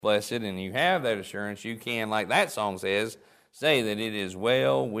blessed and you have that assurance, you can, like that song says, say that it is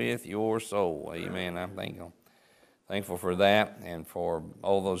well with your soul. Amen. I'm thankful for that and for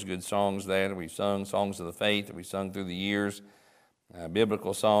all those good songs that we've sung, songs of the faith that we've sung through the years,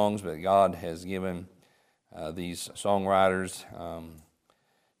 biblical songs, but God has given these songwriters,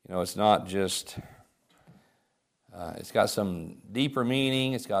 it's not just, it's got some deeper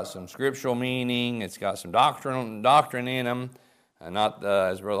meaning, it's got some scriptural meaning, it's got some doctrine in them, not,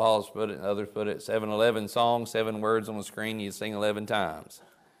 as Brother Hollis put it and others put it, 7-11 songs, 7 words on the screen, you sing 11 times.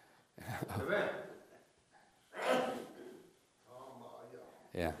 Amen.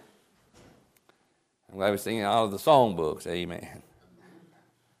 Yeah. I'm glad we're singing out of the songbooks, amen.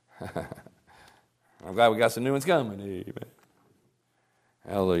 I'm glad we got some new ones coming, amen.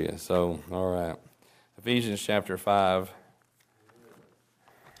 Hallelujah. So, all right. Ephesians chapter 5.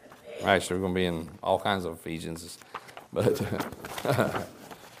 Actually, we're going to be in all kinds of Ephesians, but we're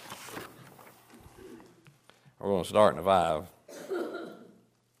going to start in 5.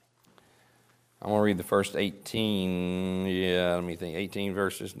 I'm going to read the first 18, 18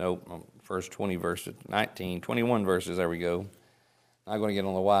 verses. Nope, first 20 verses, 21 verses, there we go. I'm going to get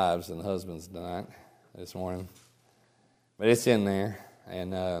on the wives and the husbands tonight, this morning. But it's in there,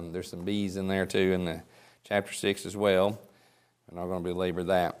 and there's some B's in there too in the chapter 6 as well. I'm not going to belabor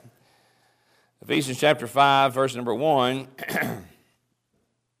that. Ephesians chapter 5, verse number 1.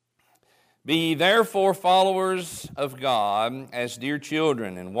 Be ye therefore followers of God as dear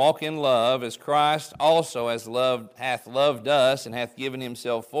children, and walk in love as Christ also hath loved us, and hath given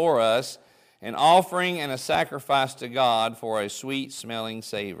himself for us, an offering and a sacrifice to God for a sweet-smelling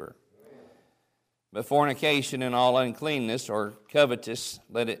savor. But fornication and all uncleanness or covetousness,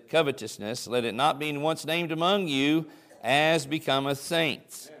 let it not be once named among you as becometh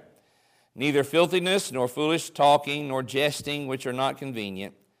saints. Neither filthiness, nor foolish talking, nor jesting, which are not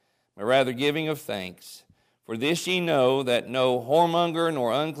convenient, but rather giving of thanks. For this ye know, that no whoremonger,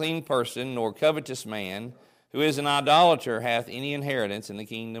 nor unclean person, nor covetous man, who is an idolater, hath any inheritance in the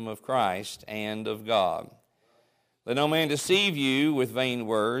kingdom of Christ and of God. Let no man deceive you with vain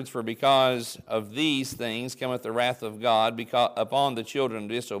words, for because of these things cometh the wrath of God upon the children of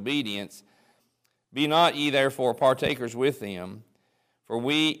disobedience. Be not ye therefore partakers with them.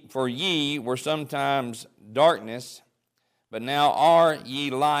 For ye were sometimes darkness, but now are ye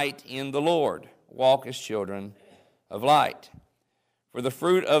light in the Lord. Walk as children of light. For the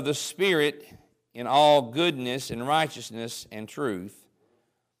fruit of the Spirit in all goodness and righteousness and truth,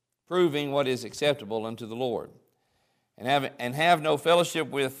 proving what is acceptable unto the Lord. And have no fellowship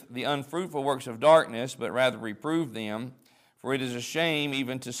with the unfruitful works of darkness, but rather reprove them. For it is a shame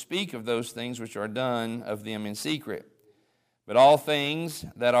even to speak of those things which are done of them in secret. But all things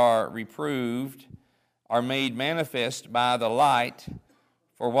that are reproved are made manifest by the light,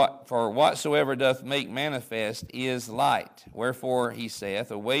 for whatsoever doth make manifest is light. Wherefore he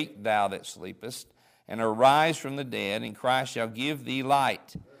saith, Awake thou that sleepest, and arise from the dead, and Christ shall give thee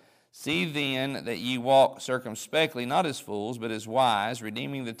light. See then that ye walk circumspectly, not as fools, but as wise,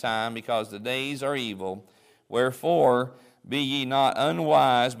 redeeming the time, because the days are evil. Wherefore be ye not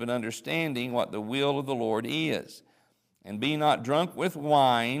unwise, but understanding what the will of the Lord is. And be not drunk with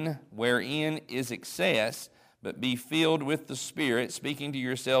wine, wherein is excess, but be filled with the Spirit, speaking to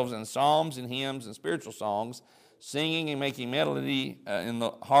yourselves in psalms and hymns and spiritual songs, singing and making melody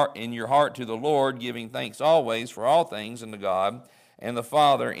in your heart to the Lord, giving thanks always for all things unto God and the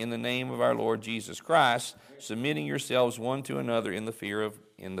Father in the name of our Lord Jesus Christ, submitting yourselves one to another in the fear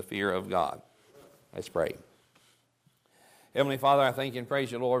of God. Let's pray. Heavenly Father, I thank you and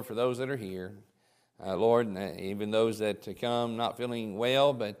praise you, Lord, for those that are here. Lord, even those that come not feeling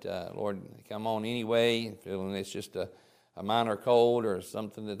well, but Lord, come on anyway, feeling it's just a minor cold or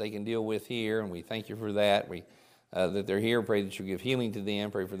something that they can deal with here, and we thank you for that. That they're here. Pray that you give healing to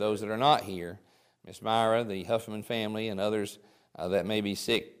them. Pray for those that are not here. Miss Myra, the Huffman family, and others that may be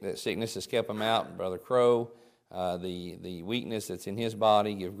sick, that sickness has kept them out. Brother Crow, the weakness that's in his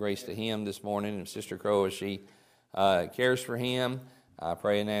body, give grace to him this morning, and Sister Crow as she cares for him. I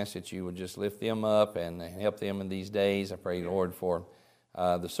pray and ask that you would just lift them up and help them in these days. I pray, Lord, for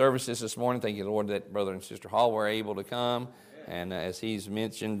the services this morning. Thank you, Lord, that Brother and Sister Hall were able to come. And as he's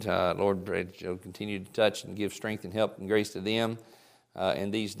mentioned, Lord, pray that you'll continue to touch and give strength and help and grace to them in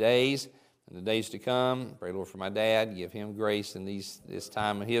these days and the days to come. Pray, Lord, for my dad. Give him grace in this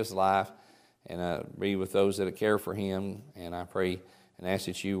time of his life. And be with those that care for him. And I pray and ask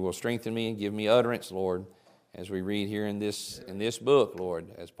that you will strengthen me and give me utterance, Lord, as we read here in this book, Lord,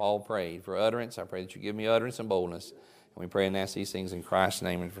 as Paul prayed for utterance. I pray that you give me utterance and boldness. And we pray and ask these things in Christ's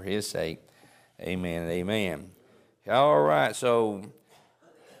name and for his sake. Amen and amen. All right, so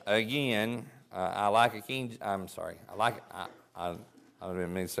again, I like a King. I'm sorry. I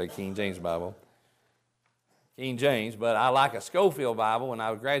didn't mean to say King James Bible. King James, but I like a Schofield Bible. When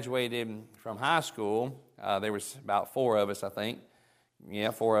I graduated from high school, there was about 4 of us, I think.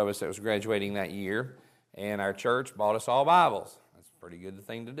 Yeah, 4 of us that was graduating that year. And our church bought us all Bibles. That's a pretty good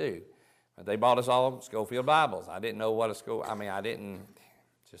thing to do. But they bought us all Schofield Bibles. I didn't know what a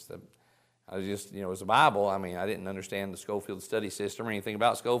it was a Bible. I mean, I didn't understand the Schofield study system or anything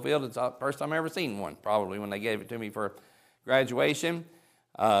about Schofield. It's the first time I ever seen one, probably when they gave it to me for graduation.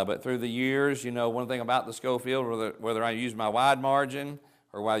 But through the years, one thing about the Schofield, whether I use my wide margin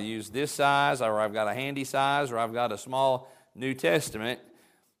or whether I use this size or I've got a handy size or I've got a small New Testament,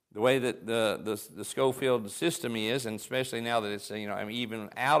 the way that the Schofield system is, and especially now that it's even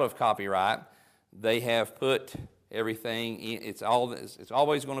out of copyright, they have put everything in, it's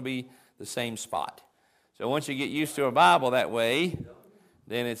always going to be the same spot. So once you get used to a Bible that way,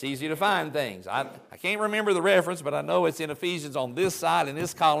 then it's easy to find things. I can't remember the reference, but I know it's in Ephesians on this side in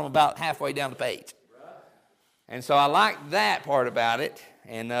this column about halfway down the page. And so I like that part about it,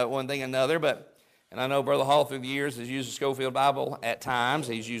 and one thing another, and I know Brother Hall through the years has used the Schofield Bible at times.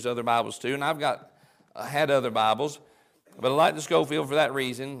 He's used other Bibles too, and I've had other Bibles. But I like the Schofield for that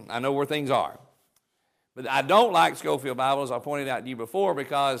reason. I know where things are. But I don't like Schofield Bibles, I pointed out to you before,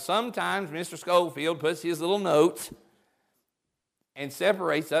 because sometimes Mr. Schofield puts his little notes and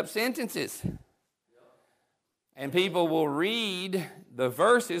separates up sentences. And people will read the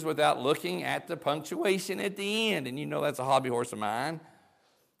verses without looking at the punctuation at the end. And that's a hobby horse of mine.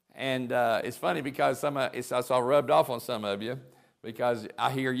 And it's funny because it's all rubbed off on some of you, because I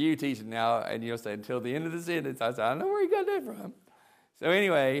hear you teaching now, and you'll say, until the end of the sentence. I say, I know where you got that from. So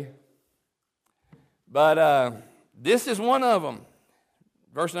anyway, but this is one of them.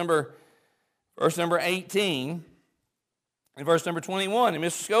 Verse number 18 and verse number 21. And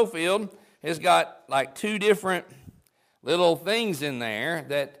Mr. Schofield has got like 2 different little things in there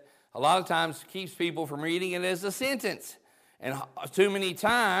that a lot of times keeps people from reading it as a sentence. And too many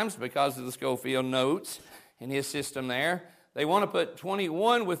times, because of the Schofield notes in his system there, they want to put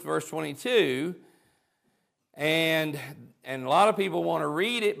 21 with verse 22, and a lot of people want to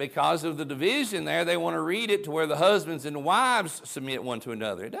read it because of the division there. They want to read it to where the husbands and wives submit one to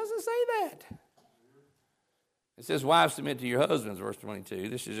another. It doesn't say that. It says, wives submit to your husbands, verse 22.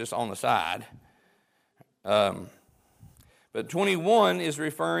 This is just on the side. But 21 is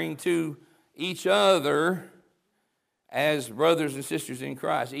referring to each other as brothers and sisters in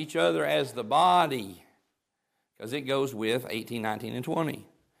Christ, each other as the body, because it goes with 18, 19, and 20.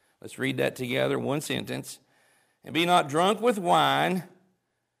 Let's read that together, one sentence. And be not drunk with wine,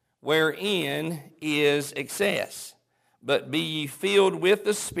 wherein is excess, but be ye filled with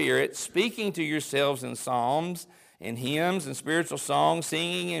the Spirit, speaking to yourselves in psalms and hymns and spiritual songs,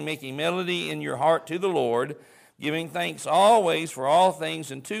 singing and making melody in your heart to the Lord, giving thanks always for all things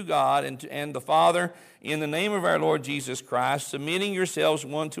unto God and the Father, in the name of our Lord Jesus Christ, submitting yourselves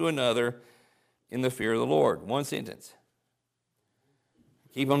one to another in the fear of the Lord. One sentence.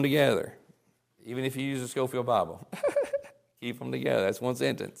 Keep them together. Even if you use a Schofield Bible. Keep them together. That's one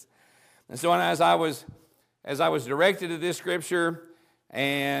sentence. And so as I was directed to this scripture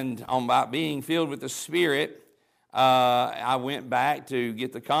and on about being filled with the Spirit, I went back to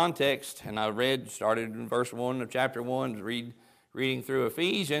get the context, and I started in verse 1 of chapter 1, reading through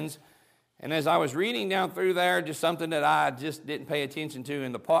Ephesians. And as I was reading down through there, just something that I just didn't pay attention to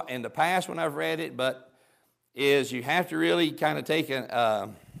in the past when I've read it, but is you have to really kind of take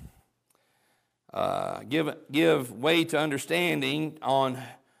give way to understanding on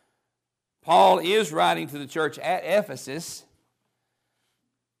Paul is writing to the church at Ephesus,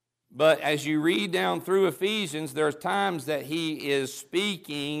 but as you read down through Ephesians, there's times that he is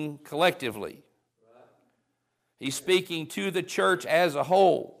speaking collectively. He's speaking to the church as a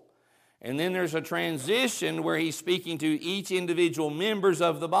whole. And then there's a transition where he's speaking to each individual members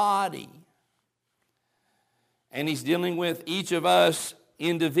of the body. And he's dealing with each of us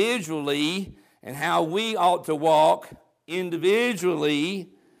individually and how we ought to walk individually.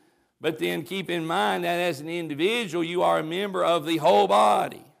 But then keep in mind that as an individual, you are a member of the whole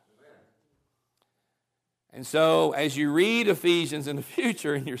body. And so as you read Ephesians in the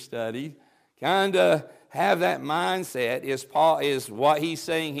future in your study, kind of have that mindset. Is what he's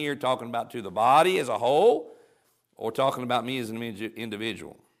saying here talking about to the body as a whole, or talking about me as an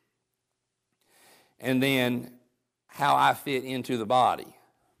individual? And then how I fit into the body,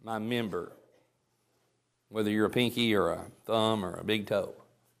 my member, whether you're a pinky or a thumb or a big toe,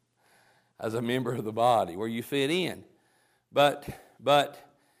 as a member of the body, where you fit in. But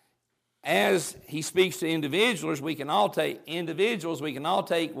as he speaks to individuals, we can all take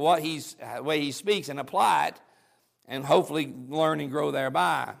what the way he speaks and apply it, and hopefully learn and grow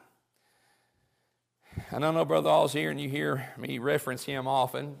thereby. And I know Brother Hall's here, and you hear me reference him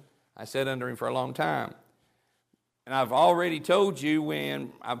often. I sat under him for a long time. And I've already told you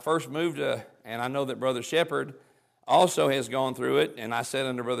when I first moved and I know that Brother Shepherd also has gone through it, and I sat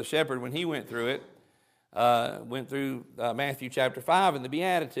under Brother Shepherd when he went through it, went through Matthew chapter 5 and the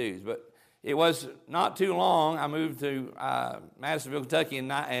Beatitudes. But it was not too long. I moved to Madisonville, Kentucky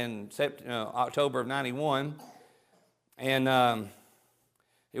in October of 91. And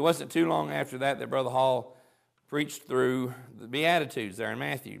it wasn't too long after that Brother Hall preached through the Beatitudes there in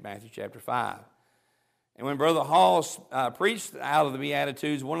Matthew chapter 5. And when Brother Hall preached out of the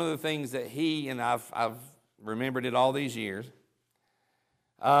Beatitudes, one of the things that he, and I've remembered it all these years,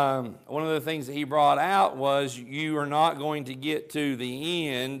 one of the things that he brought out was you are not going to get to the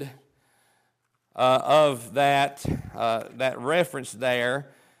end of that reference there.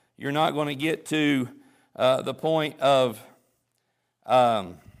 You're not going to get to the point of,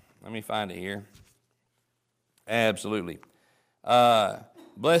 let me find it here. Absolutely.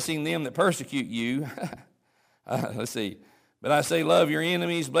 Blessing them that persecute you. Let's see. But I say, love your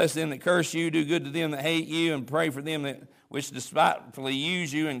enemies, bless them that curse you, do good to them that hate you, and pray for them that which despitefully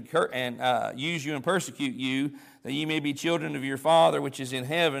use you and persecute you, that ye may be children of your Father which is in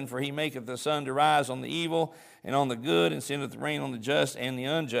heaven. For he maketh the sun to rise on the evil and on the good, and sendeth rain on the just and the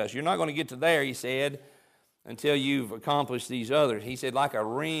unjust. You're not going to get to there, he said, until you've accomplished these others. He said, like a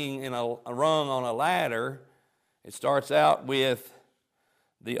ring in a rung on a ladder, it starts out with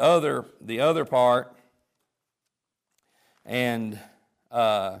the other part and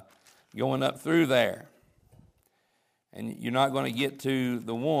going up through there. And you're not going to get to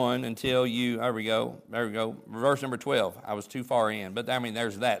the one until there we go, verse number 12. I was too far in, but I mean,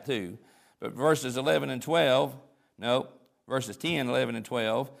 there's that too. But verses 11 and 12, verses 10, 11, and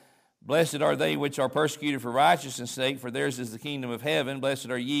 12, blessed are they which are persecuted for righteousness' sake, for theirs is the kingdom of heaven. Blessed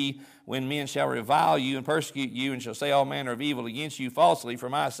are ye when men shall revile you and persecute you, and shall say all manner of evil against you falsely for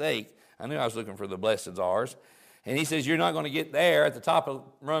my sake. I knew I was looking for the blessed are's. And he says you're not going to get there at the top of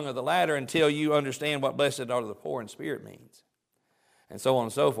the rung of the ladder until you understand what blessed are the poor in spirit means. And so on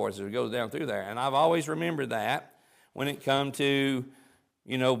and so forth as it goes down through there. And I've always remembered that when it come to,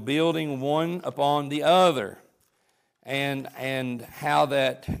 building one upon the other. And how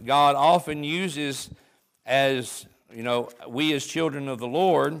that God often uses as, we as children of the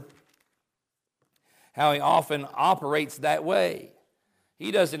Lord, how he often operates that way.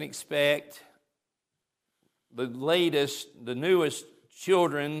 He doesn't expect the newest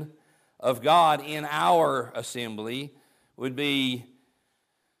children of God in our assembly would be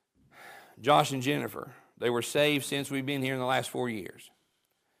Josh and Jennifer. They were saved since we've been here in the last 4 years.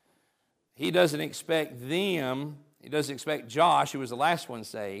 He doesn't expect them. He doesn't expect Josh, who was the last one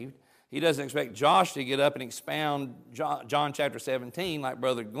saved. He doesn't expect Josh to get up and expound John chapter 17 like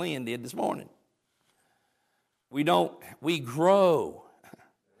Brother Glenn did this morning. We grow.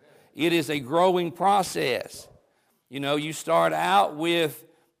 It is a growing process. You start out with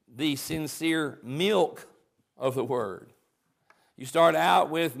the sincere milk of the word. You start out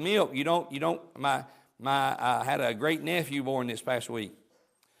with milk. I had a great nephew born this past week.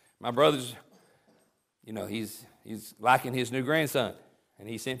 My brother's, he's liking his new grandson, and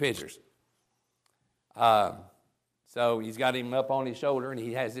he sent pictures. So he's got him up on his shoulder, and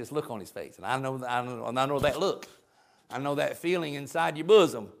he has this look on his face. And I know that look. I know that feeling inside your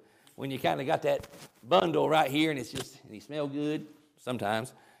bosom when you kind of got that bundle right here, and and he smells good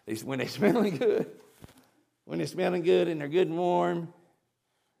sometimes. When they're smelling good, and they're good and warm,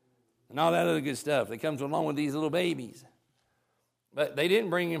 and all that other good stuff that comes along with these little babies. But they didn't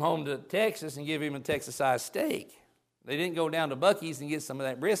bring him home to Texas and give him a Texas-sized steak. They didn't go down to Buc-ee's and get some of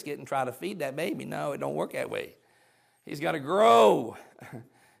that brisket and try to feed that baby. No, it don't work that way. He's got to grow.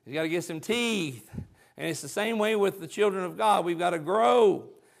 He's got to get some teeth. And it's the same way with the children of God. We've got to grow.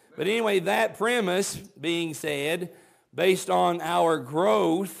 But anyway, that premise being said, based on our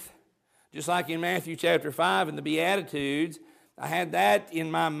growth, just like in Matthew chapter 5 and the Beatitudes, I had that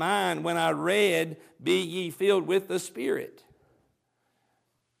in my mind when I read, "Be ye filled with the Spirit."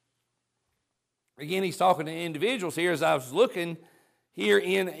 Again, he's talking to individuals here. As I was looking here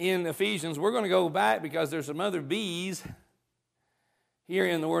in Ephesians, we're going to go back because there's some other B's here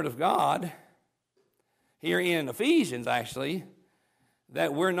in the Word of God, here in Ephesians actually,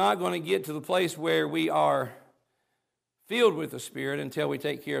 that we're not going to get to the place where we are filled with the Spirit until we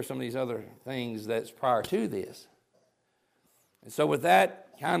take care of some of these other things that's prior to this. And so with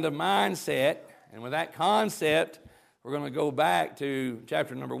that kind of mindset and with that concept We're going to go back to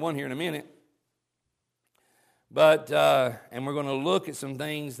chapter number 1 here in a minute. But, and we're going to look at some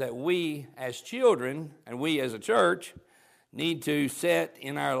things that we as children and we as a church need to set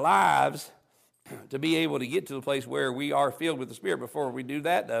in our lives to be able to get to the place where we are filled with the Spirit. Before we do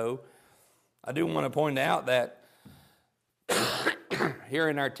that, though, I do want to point out that here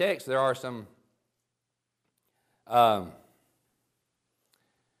in our text there are some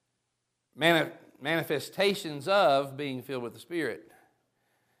manifestations of being filled with the Spirit.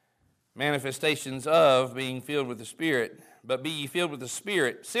 Manifestations of being filled with the Spirit. But be ye filled with the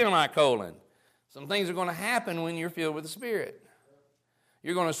Spirit, semicolon. Some things are going to happen when you're filled with the Spirit.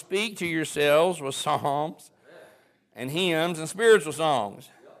 You're going to speak to yourselves with psalms and hymns and spiritual songs.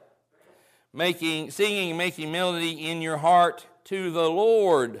 Singing and making melody in your heart to the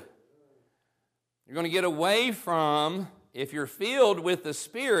Lord. You're going to get away from, if you're filled with the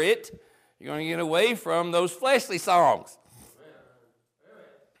Spirit, you're going to get away from those fleshly songs.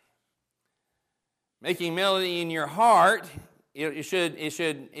 Making melody in your heart, it should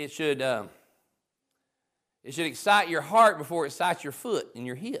excite your heart before it excites your foot and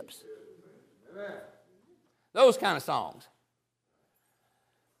your hips. Those kind of songs.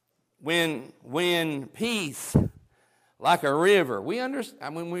 When peace like a river,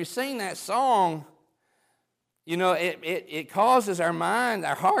 when we sing that song, you know, it causes our mind,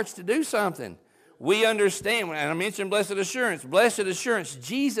 our hearts to do something. We understand, and I mentioned blessed assurance,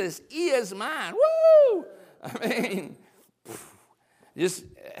 Jesus is mine. Woo! I mean, it's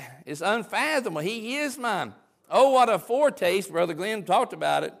unfathomable. He is mine. Oh, what a foretaste. Brother Glenn talked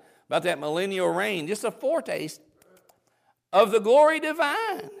about that millennial reign. Just a foretaste of the glory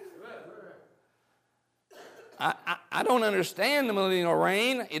divine. I don't understand the millennial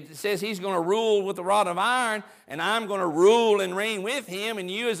reign. It says he's going to rule with the rod of iron, and I'm going to rule and reign with him, and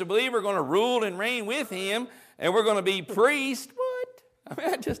you as a believer are going to rule and reign with him, and we're going to be priests. What?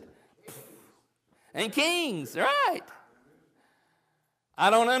 I mean, and kings, right? I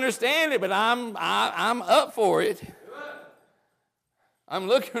don't understand it, but I'm up for it. I'm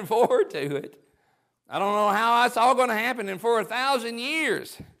looking forward to it. I don't know how it's all going to happen in for 1,000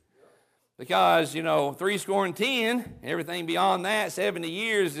 years. Because, 10, everything beyond that, 70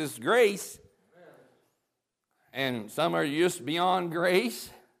 years is grace. And some are just beyond grace.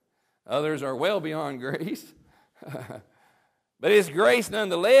 Others are well beyond grace. But it's grace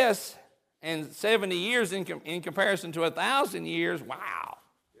nonetheless. And 70 years in comparison to 1,000 years, wow.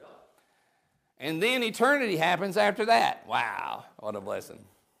 And then eternity happens after that. Wow, what a blessing.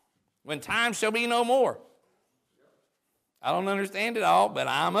 When time shall be no more. I don't understand it all, but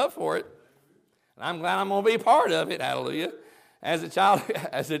I'm up for it. And I'm glad I'm going to be part of it, hallelujah, as a child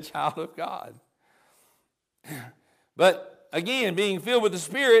of God. But again, being filled with the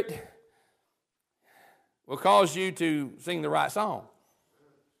Spirit will cause you to sing the right song.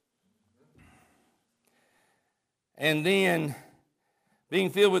 And then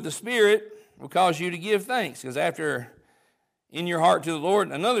being filled with the Spirit will cause you to give thanks. Because after in your heart to the Lord,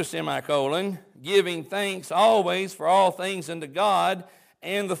 another semicolon, giving thanks always for all things unto God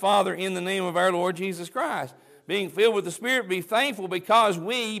and the Father in the name of our Lord Jesus Christ. Being filled with the Spirit, be thankful because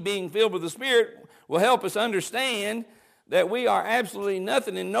we, being filled with the Spirit, will help us understand that we are absolutely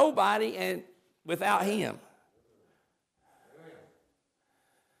nothing and nobody and without Him.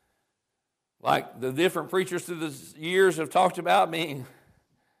 Like the different preachers through the years have talked about being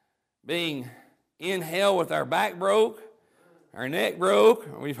in hell with our back broke, our neck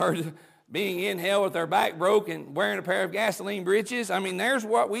broke. We've heard being in hell with our back broke and wearing a pair of gasoline breeches. I mean, there's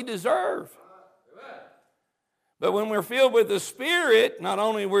what we deserve. But when we're filled with the Spirit, not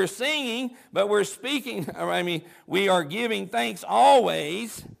only we're singing, but we're speaking. We are giving thanks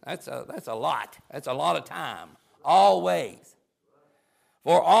always. That's a lot. That's a lot of time. Always.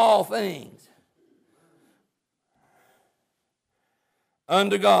 For all things.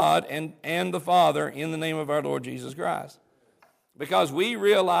 Unto God and the Father in the name of our Lord Jesus Christ. Because we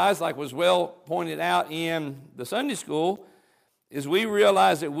realize, like was well pointed out in the Sunday school, is we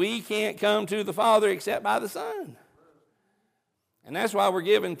realize that we can't come to the Father except by the Son. And that's why we're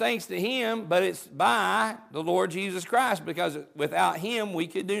giving thanks to Him, but it's by the Lord Jesus Christ, because without Him we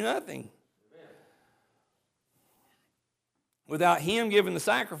could do nothing. Without Him giving the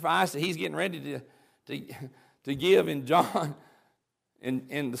sacrifice that He's getting ready to give in John,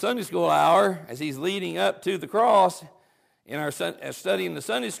 in the Sunday school hour, as He's leading up to the cross, in our study in the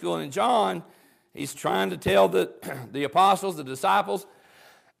Sunday school, and in John, He's trying to tell the apostles, the disciples,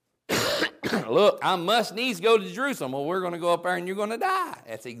 look, I must needs go to Jerusalem. Well, we're going to go up there and you're going to die.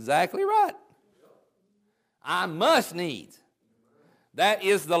 That's exactly right. I must needs. That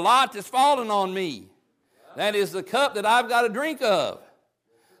is the lot that's fallen on me. That is the cup that I've got to drink of.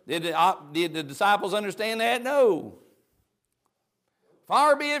 Did the disciples understand that? No.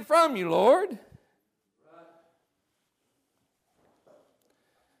 Far be it from you, Lord.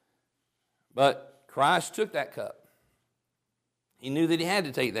 But Christ took that cup. He knew that he had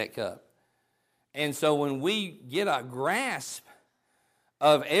to take that cup. And so when we get a grasp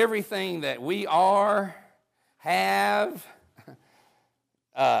of everything that we are, have,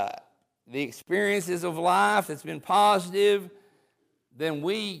 the experiences of life that's been positive, then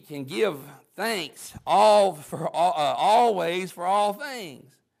we can give thanks always for all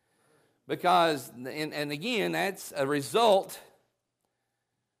things. Because, and again, that's a result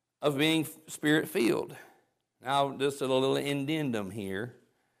of being Spirit-filled. Now, just a little addendum here,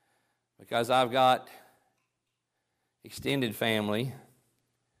 because I've got extended family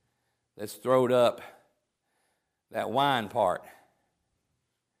that's throwed up that wine part.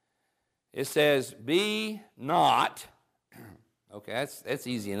 It says, be not, okay, that's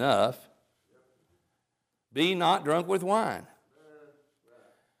easy enough. Be not drunk with wine.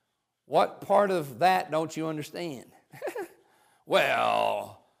 What part of that don't you understand?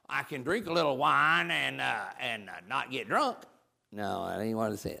 Well, I can drink a little wine and not get drunk. No, that ain't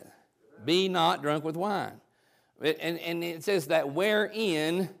what it says. Be not drunk with wine. And it says that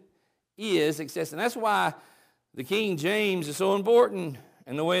wherein is excess. And that's why the King James is so important.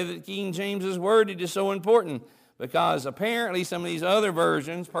 And the way that King James is worded is so important. Because apparently some of these other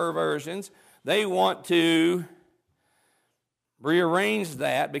versions, perversions, they want to rearrange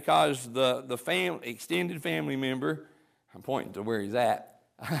that because the extended family member, I'm pointing to where he's at,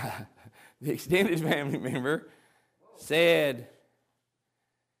 the extended family member said,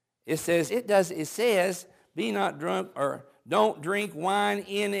 it says, be not drunk or don't drink wine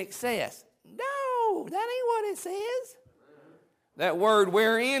in excess. No, that ain't what it says. That word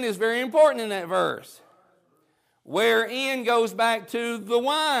wherein is very important in that verse. Wherein goes back to the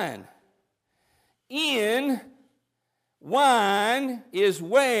wine. In wine is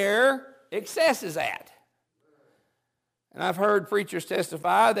where excess is at. And I've heard preachers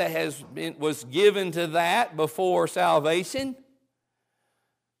testify that was given to that before salvation.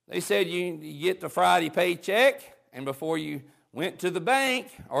 They said you get the Friday paycheck, and before you went to the bank,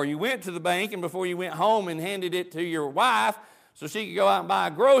 or you went to the bank, and before you went home and handed it to your wife so she could go out and buy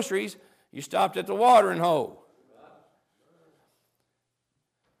groceries, you stopped at the watering hole.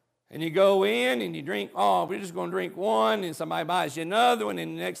 And you go in and you drink, we're just going to drink one, and somebody buys you another one,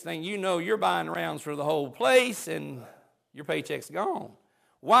 and the next thing you know, you're buying rounds for the whole place, and your paycheck's gone.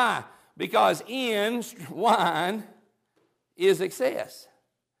 Why? Because in wine is excess.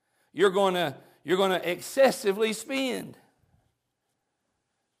 You're going to excessively spend.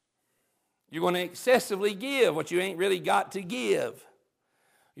 You're going to excessively give what you ain't really got to give.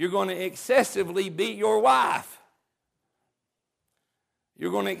 You're going to excessively beat your wife.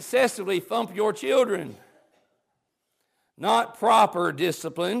 You're going to excessively thump your children. Not proper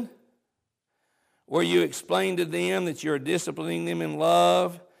discipline, where you explain to them that you're disciplining them in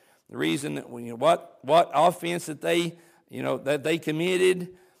love. The reason that what offense that they committed,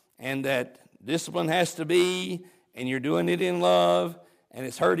 and that discipline has to be, and you're doing it in love, and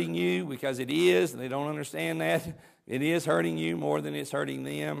it's hurting you because it is, and they don't understand that. It is hurting you more than it's hurting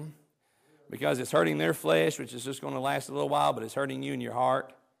them, because it's hurting their flesh, which is just going to last a little while, but it's hurting you in your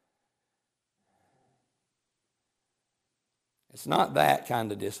heart. It's not that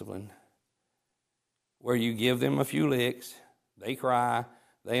kind of discipline where you give them a few licks, they cry,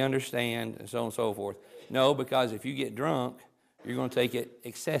 they understand, and so on and so forth. No, because if you get drunk, you're going to take it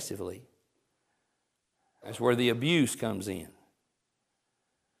excessively. That's where the abuse comes in.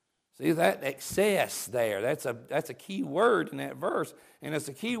 See, that excess there, that's a key word in that verse. And it's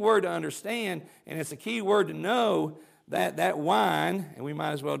a key word to understand, and it's a key word to know that wine, and we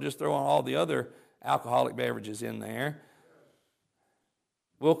might as well just throw on all the other alcoholic beverages in there,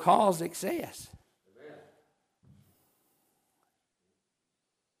 will cause excess.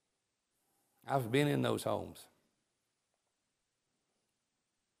 I've been in those homes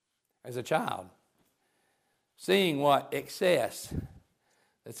as a child, seeing what excess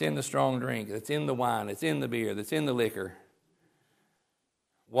that's in the strong drink, that's in the wine, that's in the beer, that's in the liquor,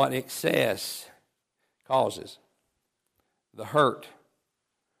 what excess causes. The hurt,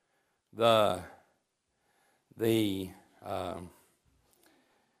 the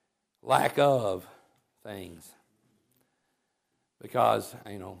lack of things. Because,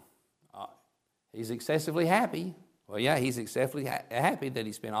 he's excessively happy. Well, yeah, he's excessively happy that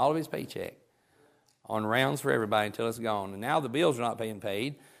he spent all of his paycheck on rounds for everybody until it's gone. And now the bills are not being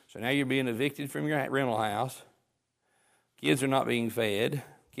paid, so now you're being evicted from your rental house. Kids are not being fed.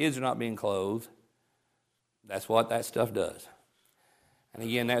 Kids are not being clothed. That's what that stuff does. And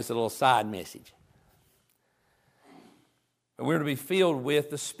again, that's a little side message. But we're to be filled with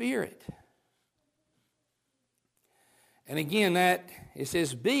the Spirit. And again, that it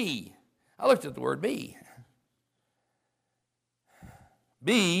says be. I looked at the word be.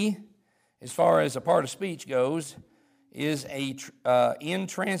 Be, as far as a part of speech goes, is a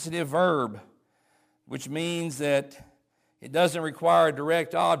intransitive verb, which means that it doesn't require a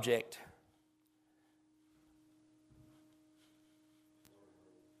direct object.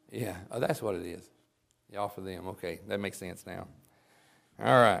 Yeah, oh, that's what it is. Y'all for them. Okay, that makes sense now.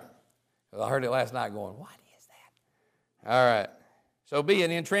 All right. Well, I heard it last night going, what is that? All right. So be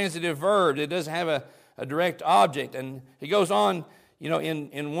an intransitive verb. It doesn't have a direct object. And he goes on,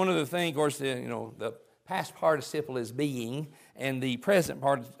 in one of the things, of course, the past participle is being, and the present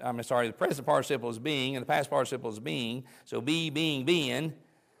participle is being, and the past participle is being. So be, being, being.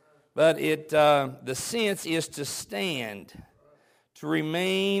 But the sense is to stand, to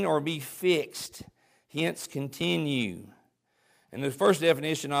remain or be fixed, hence continue. And the first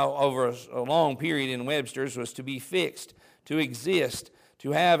definition over a long period in Webster's was to be fixed, to exist,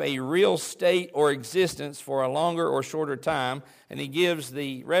 to have a real state or existence for a longer or shorter time. And he gives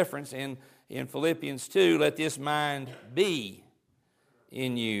the reference in Philippians 2, let this mind be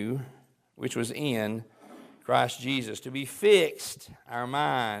in you, which was in Christ Jesus. To be fixed, our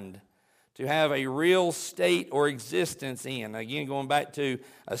mind, to have a real state or existence in. Again, going back to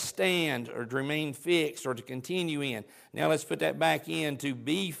a stand or to remain fixed or to continue in. Now let's put that back in to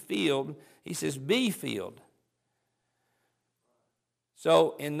be filled. He says be filled.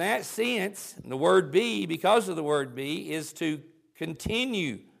 So in that sense, the word be, because of the word be, is to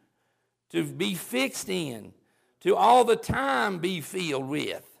continue, to be fixed in, to all the time be filled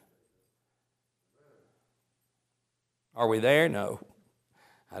with. Are we there? No.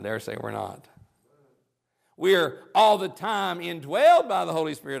 I dare say we're not. We're all the time indwelled by the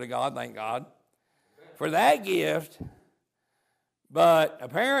Holy Spirit of God, thank God, for that gift. But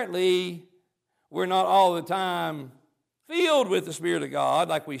apparently, we're not all the time filled with the Spirit of God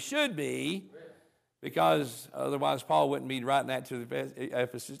like we should be, because otherwise Paul wouldn't be writing that to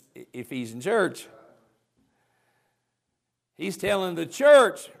the Ephesian church. He's telling the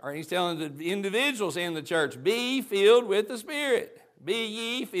church, or he's telling the individuals in the church, be filled with the Spirit. Be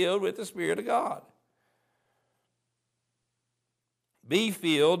ye filled with the Spirit of God. Be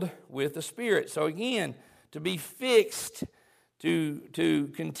filled with the Spirit. So again, to be fixed,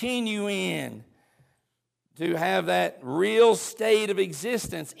 to continue in, to have that real state of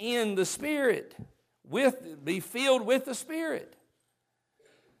existence in the Spirit, be filled with the Spirit,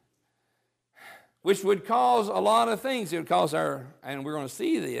 which would cause a lot of things. It would cause and we're going to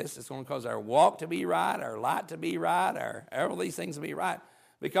see this, it's going to cause our walk to be right, our light to be right, all these things to be right.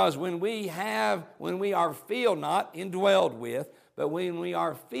 Because when we are filled, not indwelled with, but when we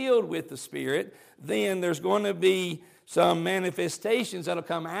are filled with the Spirit, then there's going to be some manifestations that will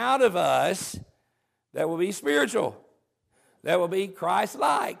come out of us that will be spiritual, that will be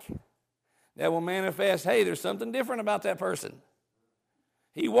Christ-like, that will manifest, hey, there's something different about that person.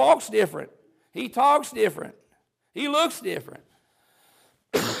 He walks different. He talks different. He looks different.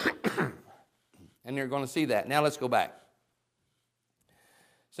 And you're going to see that. Now let's go back.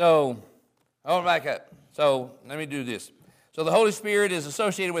 So, hold back up. So, let me do this. So, the Holy Spirit is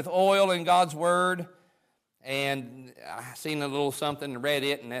associated with oil in God's Word. And I seen a little something and read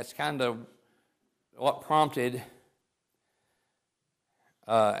it, and that's kind of what prompted.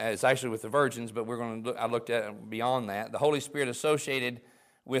 It's actually with the virgins, but I looked at it beyond that. The Holy Spirit associated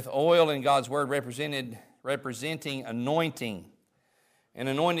with oil in God's Word representing anointing. An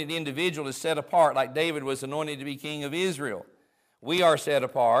anointed individual is set apart, like David was anointed to be king of Israel. We are set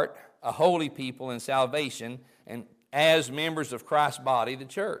apart, a holy people in salvation, and as members of Christ's body, the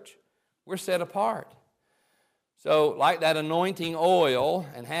church. We're set apart. So, like that anointing oil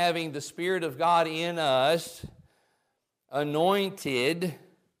and having the Spirit of God in us, anointed,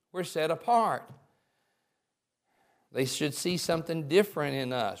 we're set apart. They should see something different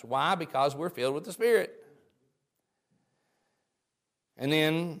in us. Why? Because we're filled with the Spirit. And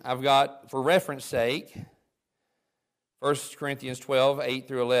then I've got, for reference sake, 1 Corinthians 12, 8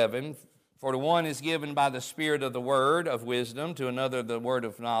 through 11. For to one is given by the Spirit of the word of wisdom, to another the word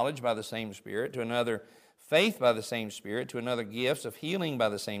of knowledge by the same Spirit, to another faith by the same Spirit, to another gifts of healing by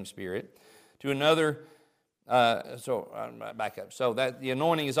the same Spirit, to another... back up. So that the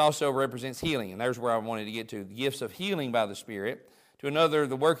anointing also represents healing, and there's where I wanted to get to. The gifts of healing by the Spirit, to another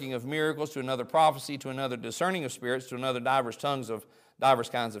the working of miracles, to another prophecy, to another discerning of spirits, to another divers kinds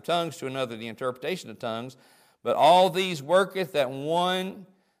of tongues, to another the interpretation of tongues. But all these worketh that one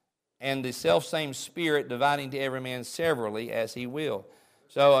and the selfsame Spirit dividing to every man severally as he will.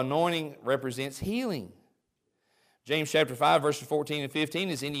 So anointing represents healing. James chapter 5, verses 14 and 15,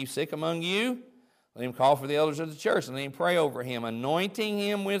 is any sick among you? Let him call for the elders of the church, and let him pray over him, anointing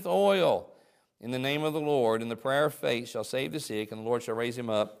him with oil in the name of the Lord, and the prayer of faith shall save the sick, and the Lord shall raise him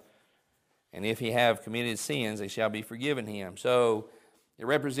up. And if he have committed sins, they shall be forgiven him. So it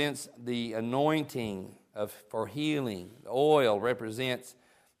represents the anointing for healing. The oil represents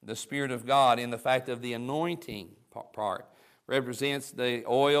the Spirit of God in the fact of the anointing part. The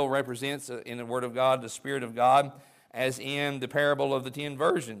oil represents, in the Word of God, the Spirit of God, as in the parable of the 10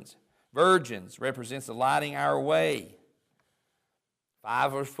 virgins. Virgins represents the lighting our way.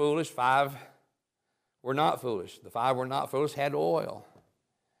 5 were foolish, 5 were not foolish. The 5 were not foolish had oil.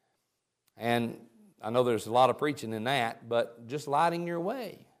 And I know there's a lot of preaching in that, but just lighting your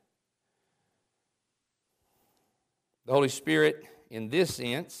way. The Holy Spirit, in this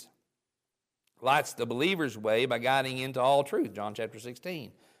sense, lights the believer's way by guiding into all truth. John chapter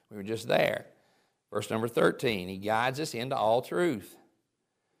 16. We were just there. Verse number 13. He guides us into all truth.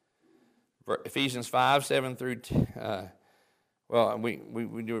 Ephesians 5, 7 through... we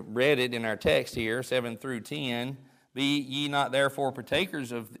read it in our text here, 7 through 10. Be ye not therefore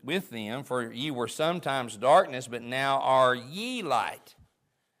partakers with them, for ye were sometimes darkness, but now are ye light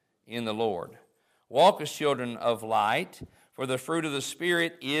in the Lord. Walk as children of light, for the fruit of the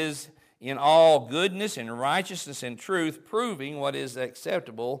Spirit is in all goodness and righteousness and truth, proving what is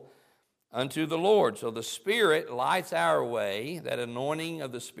acceptable unto the Lord. So the Spirit lights our way, that anointing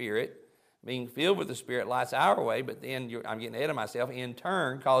of the Spirit, being filled with the Spirit lights our way, but then, I'm getting ahead of myself, in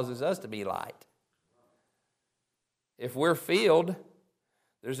turn causes us to be light. If we're filled,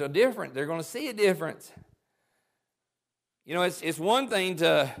 there's a difference. They're going to see a difference. You know, it's one thing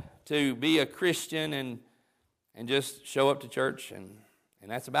to be a Christian and just show up to church, and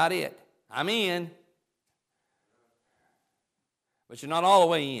that's about it. I'm in. But you're not all the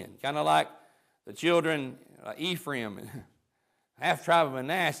way in. Kind of like the children, Ephraim and half tribe of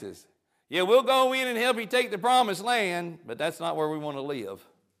Manasseh. Yeah, we'll go in and help you take the promised land, but that's not where we want to live.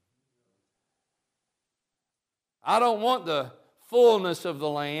 I don't want the fullness of the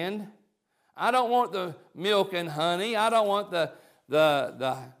land. I don't want the milk and honey. I don't want the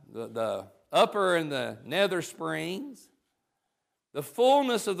upper and the nether springs. The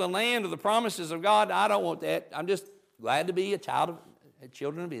fullness of the land of the promises of God, I don't want that. I'm just glad to be a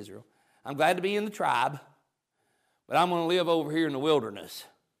children of Israel. I'm glad to be in the tribe, but I'm going to live over here in the wilderness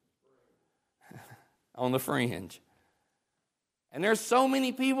on the fringe. And there's so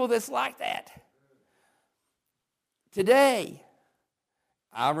many people that's like that. Today,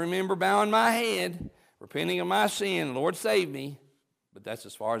 I remember bowing my head, repenting of my sin, Lord save me, but that's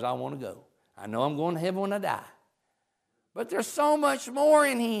as far as I want to go. I know I'm going to heaven when I die. But there's so much more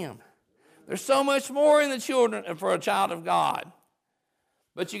in Him. There's so much more in the children for a child of God.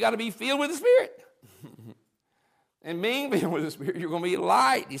 But you got to be filled with the Spirit. And being filled with the Spirit, you're going to be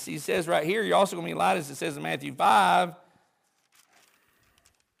light. You see, it says right here, you're also going to be light, as it says in Matthew 5.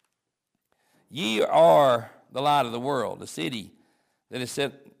 Ye are the light of the world. The city that is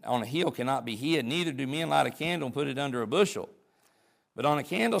set on a hill cannot be hid. Neither do men light a candle and put it under a bushel, but on a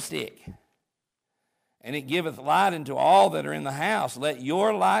candlestick. And it giveth light unto all that are in the house. Let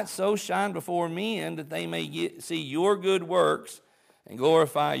your light so shine before men that they may see your good works and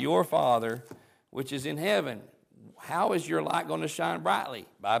glorify your Father which is in heaven. How is your light going to shine brightly?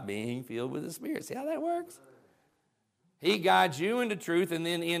 By being filled with the Spirit. See how that works? He guides you into truth, and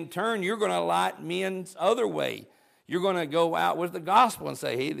then in turn, you're going to light men's other way. You're going to go out with the gospel and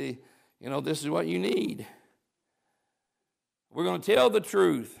say, hey, this is what you need. We're going to tell the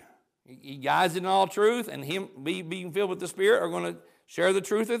truth. He guides in all truth, and him being filled with the Spirit are going to share the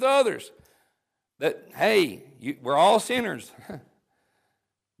truth with others. That, hey, we're all sinners.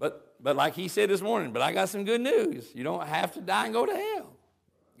 But like he said this morning, but I got some good news. You don't have to die and go to hell.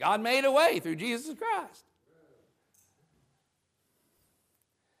 God made a way through Jesus Christ.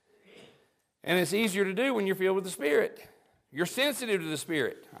 And it's easier to do when you're filled with the Spirit. You're sensitive to the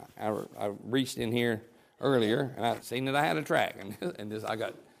Spirit. I reached in here earlier, and I seen that I had a track. And I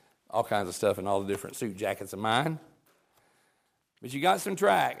got all kinds of stuff in all the different suit jackets of mine. But you got some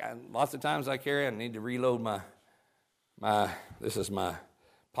track. Lots of times I need to reload this is my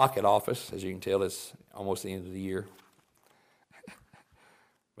pocket office. As you can tell, it's almost the end of the year.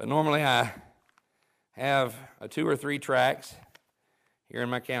 But normally I have 2 or 3 tracks here in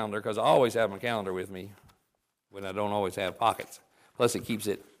my calendar, because I always have my calendar with me when I don't always have pockets. Plus, it keeps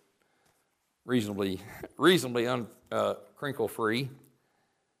it reasonably crinkle free.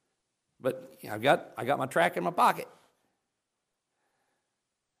 But I got my track in my pocket.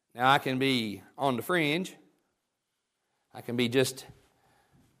 Now, I can be on the fringe. I can be just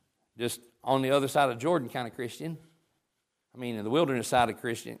on the other side of Jordan kind of Christian. I mean, in the wilderness side of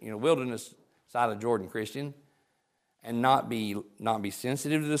Christian, wilderness side of Jordan Christian, and not be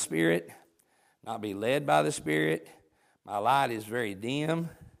sensitive to the Spirit, not be led by the Spirit. My light is very dim.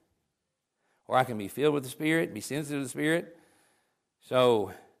 Or I can be filled with the Spirit, be sensitive to the Spirit.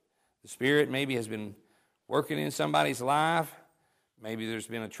 So the Spirit maybe has been working in somebody's life. Maybe there's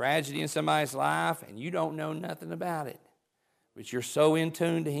been a tragedy in somebody's life, and you don't know nothing about it. But you're so in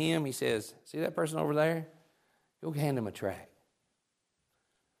tune to Him, He says, see that person over there? Go hand them a tract.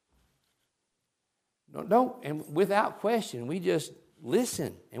 Don't, and without question, we just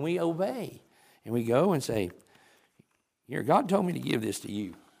listen and we obey. And we go and say, here, God told me to give this to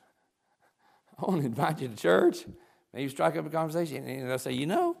you. I want to invite you to church. Maybe strike up a conversation. And they'll say,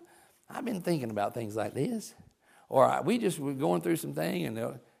 I've been thinking about things like this. Or we just were going through some thing.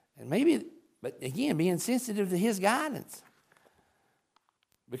 And maybe, but again, being sensitive to His guidance.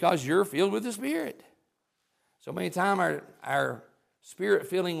 Because you're filled with the Spirit. So many times our Spirit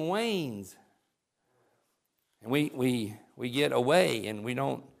filling wanes. And we get away and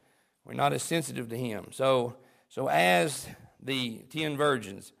we're not as sensitive to Him. So as the 10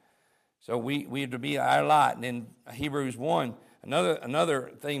 virgins, so we are to be our light. And in Hebrews 1,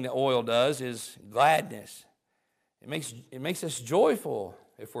 another thing that oil does is gladness. It makes us joyful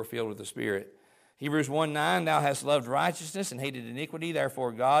if we're filled with the Spirit. Hebrews 1:9, thou hast loved righteousness and hated iniquity,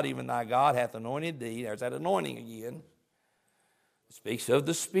 therefore God, even thy God, hath anointed thee. There's that anointing again. It speaks of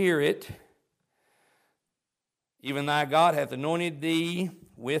the Spirit. Even thy God hath anointed thee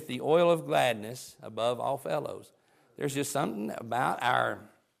with the oil of gladness above all fellows. There's just something about our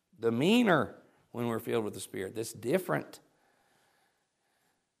demeanor when we're filled with the Spirit that's different.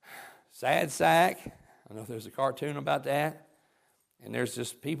 Sad sack. I know there's a cartoon about that. And there's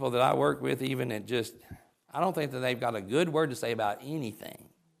just people that I work with even that just, I don't think that they've got a good word to say about anything.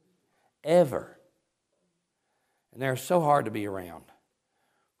 Ever. And they're so hard to be around.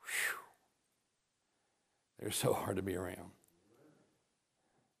 Whew. They're so hard to be around.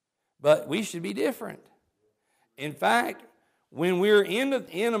 But we should be different. In fact, when we're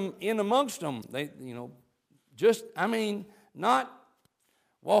in amongst them, they, not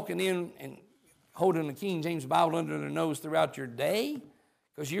walking in and holding the King James Bible under their nose throughout your day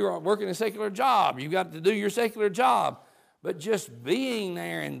because you're working a secular job. You've got to do your secular job. But just being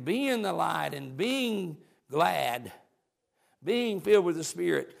there and being the light and being glad, being filled with the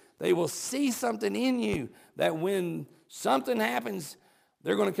Spirit, they will see something in you that when something happens,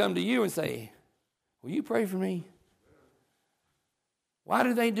 they're going to come to you and say, will you pray for me? Why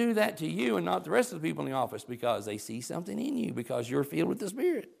do they do that to you and not the rest of the people in the office? Because they see something in you, because you're filled with the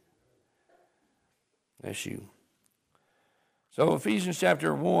Spirit. That's you. So Ephesians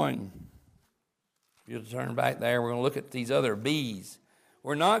chapter 1, if you'll turn back there, we're going to look at these other B's.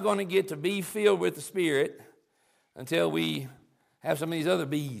 We're not going to get to be filled with the Spirit until we have some of these other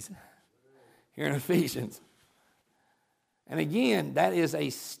B's here in Ephesians. And again, that is a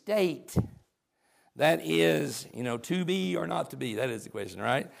state. That is, to be or not to be. That is the question,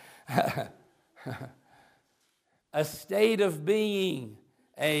 right? A state of being,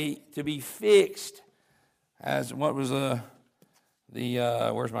 to be fixed. As what was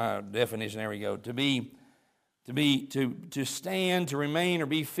where's my definition? There we go. To stand, to remain, or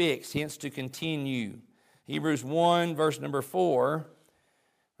be fixed, hence to continue. Hebrews 1, verse number 4.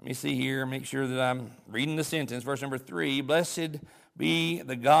 Let me see here, make sure that I'm reading the sentence. Verse number 3, blessed be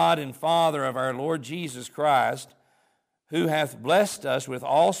the God and Father of our Lord Jesus Christ, who hath blessed us with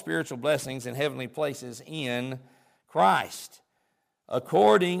all spiritual blessings in heavenly places in Christ,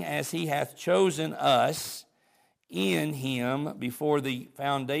 according as He hath chosen us in Him before the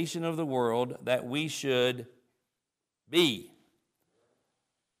foundation of the world, that we should be.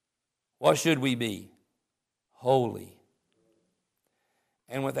 What should we be? Holy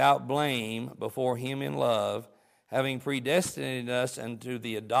and without blame before Him in love, having predestinated us unto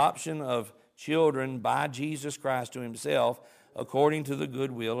the adoption of children by Jesus Christ to Himself, according to the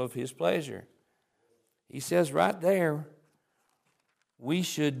good will of His pleasure. He says right there, we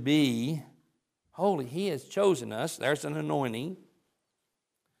should be holy. He has chosen us. There's an anointing.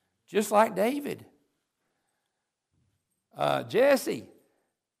 Just like David. Jesse,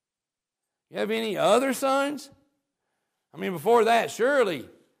 you have any other sons? Before that, surely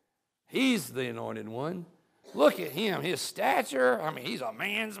he's the anointed one. Look at him, his stature. He's a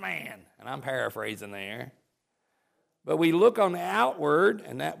man's man. And I'm paraphrasing there. But we look on the outward,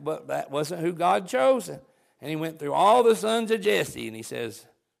 and that wasn't who God chose. And he went through all the sons of Jesse, and he says,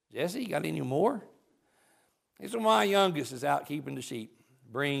 Jesse, you got any more? He said, my youngest is out keeping the sheep.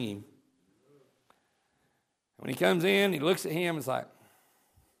 bring him. When he comes in, he looks at him, it's like,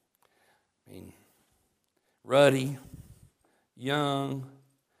 ruddy, young.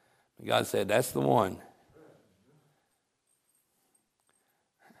 And God said, that's the one.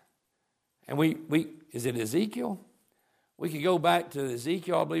 And we is it Ezekiel? We could go back to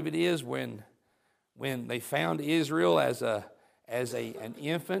Ezekiel, I believe it is, when they found Israel as an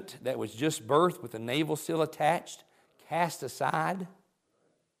infant that was just birthed with a navel still attached, cast aside,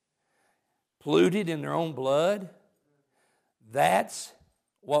 polluted in their own blood. That's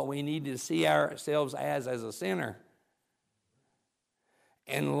what we need to see ourselves as a sinner.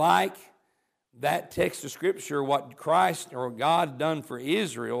 And like that text of Scripture, what Christ or God done for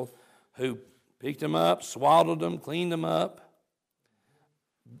Israel, who picked them up, swaddled them, cleaned them up,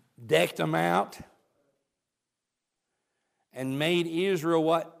 decked them out, and made Israel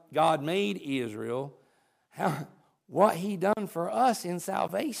what God made Israel, what he done for us in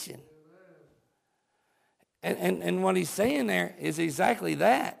salvation. And what he's saying there is exactly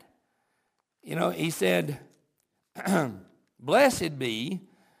that. You know, he said, blessed be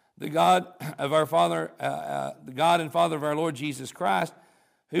the God of our Father, the God and Father of our Lord Jesus Christ,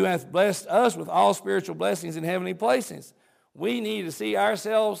 who hath blessed us with all spiritual blessings in heavenly places. We need to see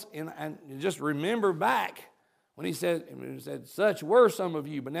ourselves and just remember back when he said, such were some of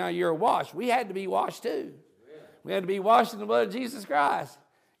you, but now you're washed. We had to be washed too. We had to be washed in the blood of Jesus Christ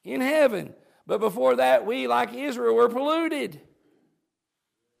in heaven. But before that, we, like Israel, were polluted.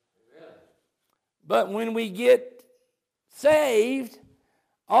 But when we get saved,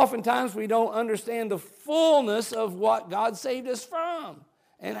 oftentimes we don't understand the fullness of what God saved us from.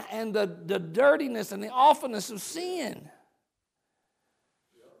 And the dirtiness and the awfulness of sin.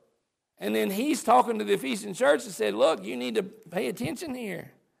 And then he's talking to the Ephesian church and said, look, you need to pay attention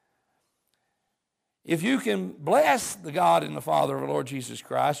here. If you can bless the God and the Father of our Lord Jesus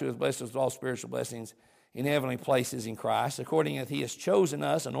Christ, who has blessed us with all spiritual blessings in heavenly places in Christ, according as he has chosen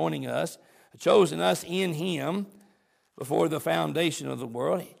us, anointing us, chosen us in him before the foundation of the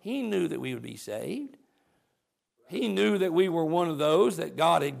world, he knew that we would be saved. He knew that we were one of those that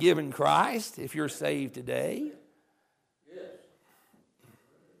God had given Christ, if you're saved today. Yes.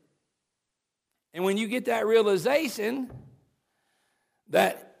 And when you get that realization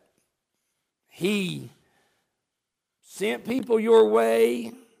that he sent people your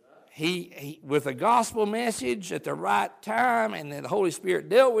way, he with a gospel message at the right time, and then the Holy Spirit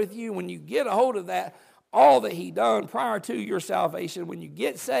dealt with you, when you get a hold of that, all that he done prior to your salvation, when you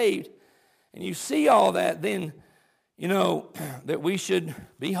get saved and you see all that, then you know that we should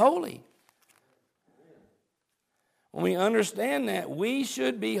be holy. When we understand that, we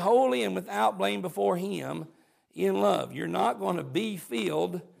should be holy and without blame before him in love. You're not going to be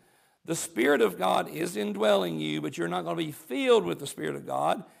filled. The Spirit of God is indwelling you, but you're not going to be filled with the Spirit of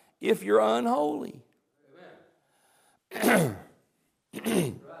God if you're unholy. Amen.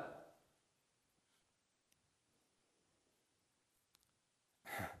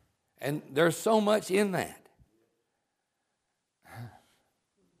 And there's so much in that.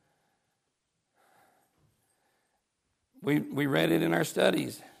 We read it in our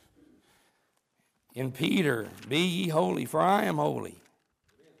studies. In Peter, be ye holy, for I am holy.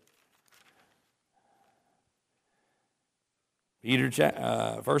 Peter,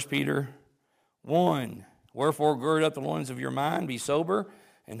 1 Peter 1, wherefore gird up the loins of your mind, be sober,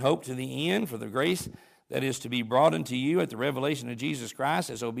 and hope to the end for the grace that is to be brought unto you at the revelation of Jesus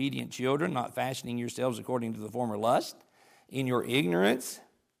Christ as obedient children, not fashioning yourselves according to the former lust, in your ignorance.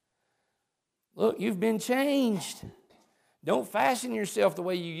 Look, you've been changed. Don't fashion yourself the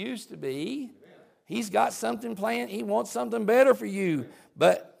way you used to be. He's got something planned. He wants something better for you.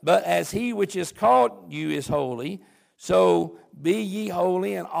 But as he which is called you is holy, so be ye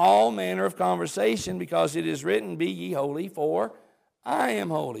holy in all manner of conversation, because it is written, be ye holy, for I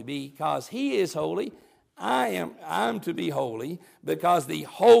am holy. Because he is holy, I'm to be holy, because the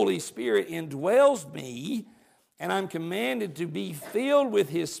Holy Spirit indwells me, and I'm commanded to be filled with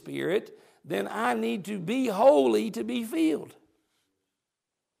his Spirit. Then I need to be holy to be filled.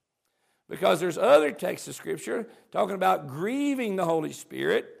 Because there's other texts of Scripture talking about grieving the Holy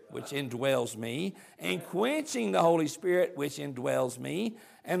Spirit, which indwells me, and quenching the Holy Spirit, which indwells me.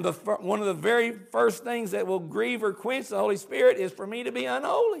 And one of the very first things that will grieve or quench the Holy Spirit is for me to be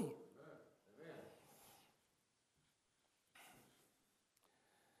unholy.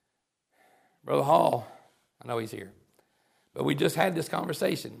 Brother Hall, I know he's here, but we just had this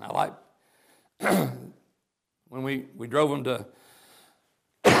conversation. I like when we drove him to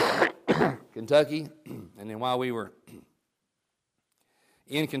Kentucky, and then while we were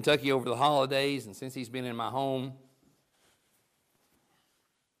in Kentucky over the holidays, and since he's been in my home,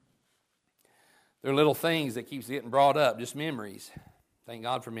 They're little things that keeps getting brought up, just memories. Thank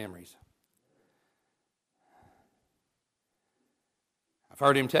God for memories. I've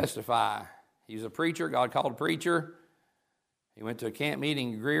heard him testify. He was a preacher. God called a preacher. He went to a camp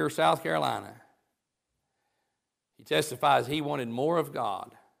meeting in Greer, South Carolina. He testifies he wanted more of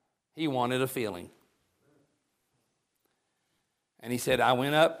God. He wanted a feeling. And he said, I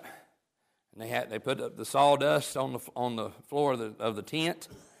went up, and they put up the sawdust on the floor of the tent.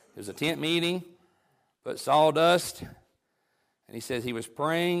 It was a tent meeting. Put sawdust. And he says he was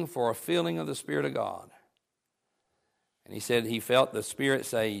praying for a feeling of the Spirit of God. And he said he felt the Spirit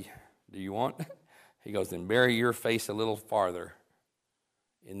say, do you want? He goes, then bury your face a little farther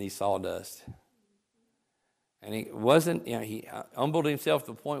in these sawdust. And he wasn't, he humbled himself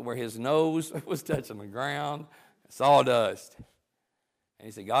to the point where his nose was touching the ground, sawdust. And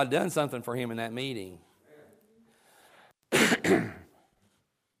he said, God done something for him in that meeting.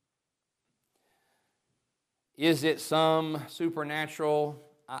 Is it some supernatural?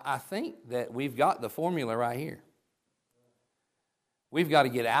 I think that we've got the formula right here. We've got to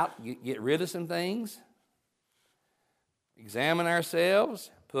get out, get rid of some things, examine ourselves,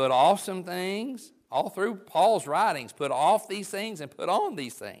 put off some things. All through Paul's writings, put off these things and put on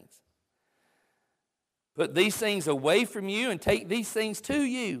these things. Put these things away from you and take these things to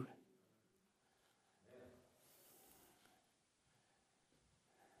you.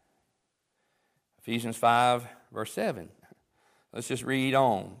 Ephesians 5, verse 7. Let's just read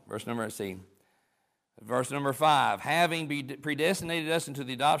on. Verse number 5. Having predestinated us into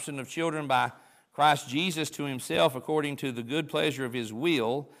the adoption of children by Christ Jesus to himself according to the good pleasure of his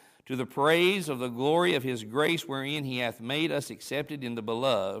will, to the praise of the glory of his grace wherein he hath made us accepted in the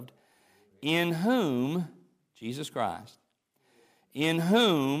beloved, in whom, Jesus Christ, in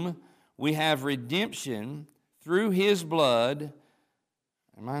whom we have redemption through his blood.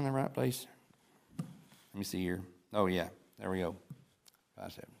 Am I in the right place? Let me see here. Oh, yeah. There we go.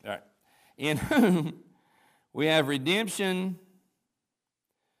 5, 7. All right. In whom we have redemption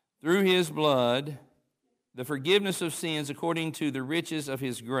through his blood, the forgiveness of sins according to the riches of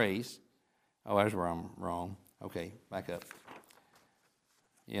his grace. Oh, there's where I'm wrong. Okay, back up.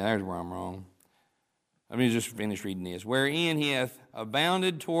 Yeah, there's where I'm wrong. Let me just finish reading this. Wherein he hath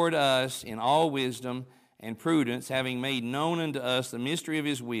abounded toward us in all wisdom and prudence, having made known unto us the mystery of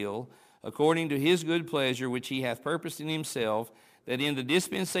his will, according to his good pleasure, which he hath purposed in himself, that in the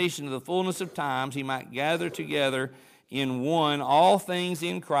dispensation of the fullness of times he might gather together in one all things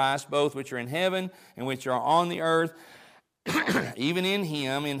in Christ, both which are in heaven and which are on the earth, even in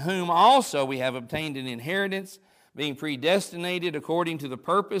him, in whom also we have obtained an inheritance, being predestinated according to the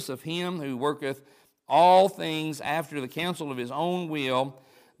purpose of him who worketh all things after the counsel of his own will,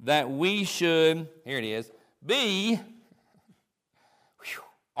 that we should, here it is, be,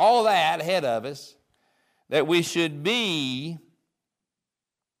 all that ahead of us, that we should be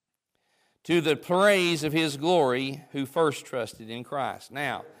to the praise of his glory who first trusted in Christ.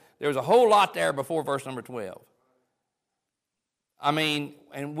 Now, there's a whole lot there before verse number 12. I mean,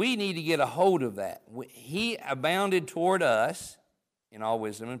 and we need to get a hold of that. He abounded toward us in all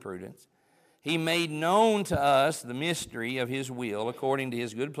wisdom and prudence. He made known to us the mystery of his will according to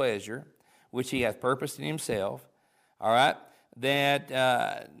his good pleasure, which he hath purposed in himself. All right? Let's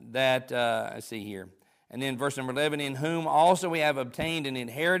see here. And then verse number 11, in whom also we have obtained an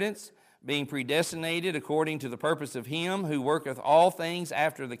inheritance, being predestinated according to the purpose of him who worketh all things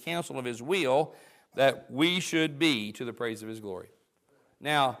after the counsel of his will, that we should be to the praise of his glory.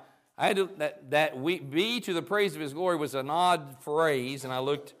 Now, that we be to the praise of his glory was an odd phrase, and I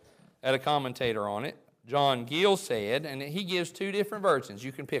looked at a commentator on it. John Gill said, and he gives two different versions.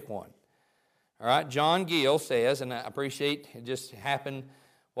 You can pick one. All right, John Gill says, and I appreciate it just happened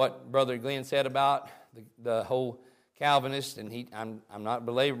what Brother Glenn said about the whole Calvinist, and I'm not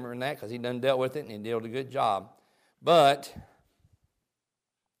belaboring that because he done dealt with it and he did a good job. But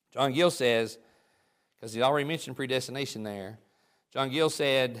John Gill says, because he already mentioned predestination there, John Gill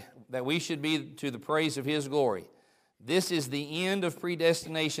said that we should be to the praise of his glory. This is the end of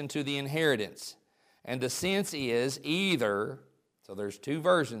predestination to the inheritance. And the sense is either, so there's two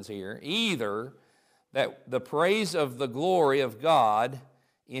versions here, either that the praise of the glory of God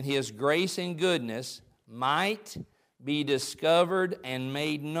in his grace and goodness might be discovered and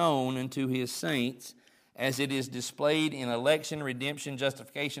made known unto his saints as it is displayed in election, redemption,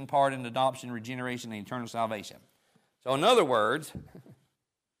 justification, pardon, adoption, regeneration, and eternal salvation. So in other words,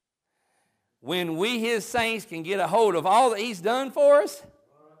 when we, his saints, can get a hold of all that he's done for us,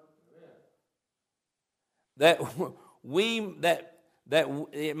 that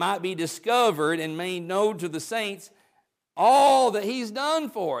it might be discovered and made known to the saints all that he's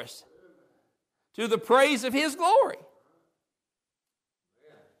done for us. to the praise of His glory.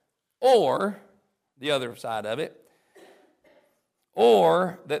 Or, the other side of it,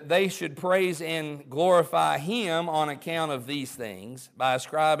 or that they should praise and glorify Him on account of these things, by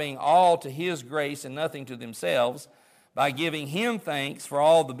ascribing all to His grace and nothing to themselves, by giving Him thanks for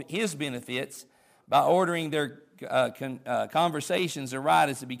all His benefits, by ordering their conversations aright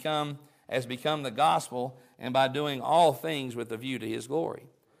as become the gospel, and by doing all things with a view to His glory.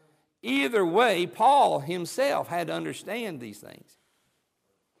 Either way, Paul himself had to understand these things.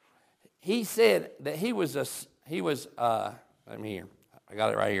 He said that let me hear. I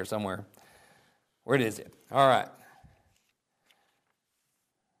got it right here somewhere. Where is it? All right.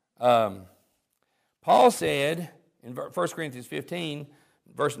 Paul said in 1 Corinthians 15,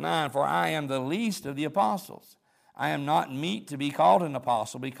 verse 9, "For I am the least of the apostles. I am not meet to be called an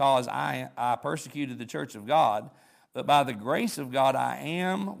apostle, because I persecuted the church of God. But by the grace of God I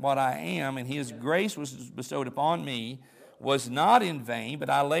am what I am, and His grace was bestowed upon me, was not in vain, but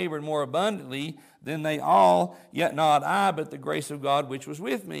I labored more abundantly than they all, yet not I, but the grace of God which was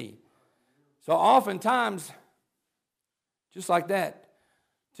with me." So oftentimes, just like that,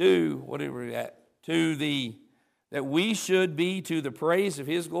 that we should be to the praise of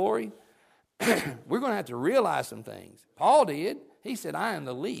His glory, we're going to have to realize some things. Paul did. He said, "I am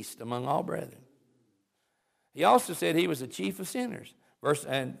the least among all brethren." He also said he was the chief of sinners.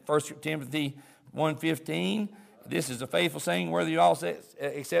 And 1 Timothy 1:15, "This is a faithful saying, worthy of all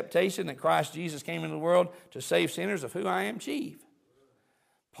acceptation, that Christ Jesus came into the world to save sinners, of whom I am chief."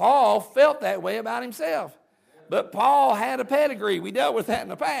 Paul felt that way about himself. But Paul had a pedigree. We dealt with that in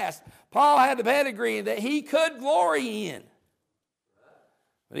the past. Paul had the pedigree that he could glory in.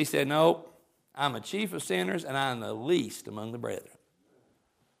 But he said, "No, I'm a chief of sinners, and I am the least among the brethren.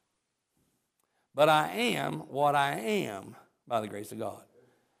 But I am what I am by the grace of God."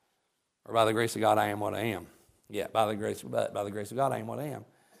 Or by the grace of God, I am what I am. Yeah, by the grace of God, I am what I am.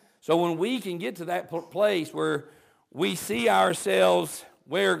 So when we can get to that place where we see ourselves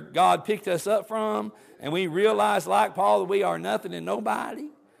where God picked us up from, and we realize, like Paul, that we are nothing and nobody,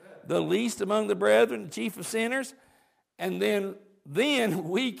 the least among the brethren, the chief of sinners, and then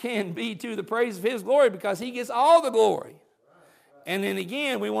we can be to the praise of His glory, because He gets all the glory. And then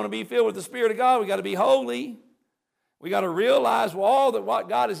again, we want to be filled with the Spirit of God. We got to be holy. We got to realize all that what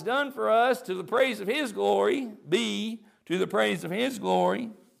God has done for us to the praise of His glory, be to the praise of His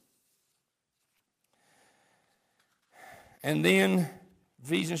glory. And then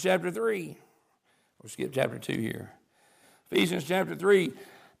Ephesians chapter 3. We'll skip chapter 2 here. Ephesians chapter 3.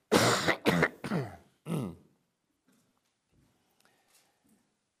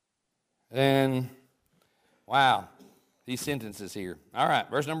 And, wow, these sentences here. All right,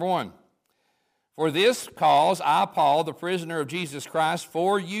 verse number 1. "For this cause I, Paul, the prisoner of Jesus Christ,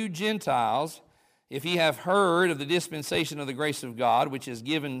 for you Gentiles, if ye have heard of the dispensation of the grace of God, which is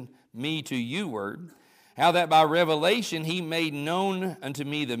given me to you word, how that by revelation He made known unto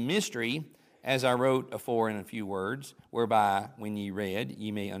me the mystery, as I wrote afore in a few words, whereby, when ye read,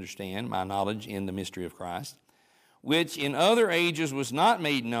 ye may understand my knowledge in the mystery of Christ, which in other ages was not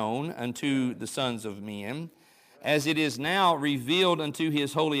made known unto the sons of men, as it is now revealed unto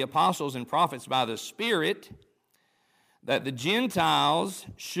His holy apostles and prophets by the Spirit, that the Gentiles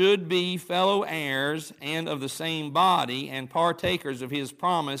should be fellow heirs and of the same body, and partakers of His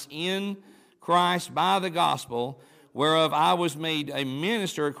promise in Christ by the gospel, whereof I was made a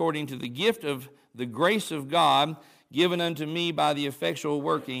minister according to the gift of the grace of God, given unto me by the effectual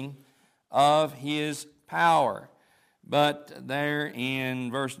working of His power." But there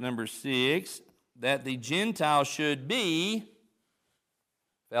in verse number 6, that the Gentiles should be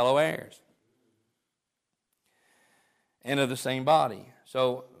fellow heirs and of the same body.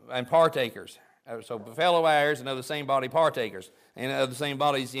 So, and partakers. So fellow heirs and of the same body, partakers. And of the same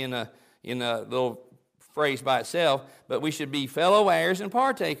bodies in a little phrase by itself. But we should be fellow heirs and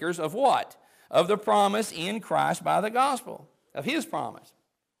partakers of what? Of the promise in Christ by the gospel, of His promise.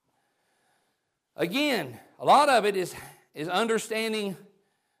 Again, a lot of it is understanding,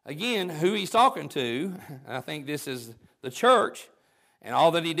 again, who he's talking to. I think this is the church and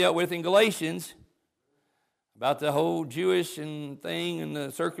all that he dealt with in Galatians about the whole Jewish thing and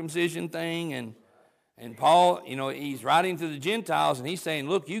the circumcision thing. And Paul, he's writing to the Gentiles, and he's saying,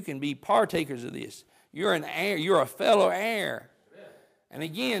 look, you can be partakers of this. You're an heir. You're a fellow heir. And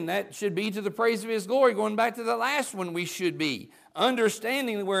again, that should be to the praise of His glory. Going back to the last one, we should be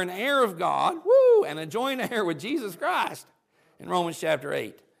understanding that we're an heir of God, and a joint heir with Jesus Christ in Romans chapter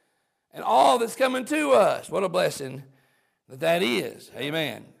 8. And all that's coming to us, what a blessing that is.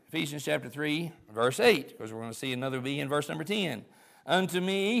 Amen. Ephesians chapter 3, verse 8, because we're going to see another B in verse number 10. Unto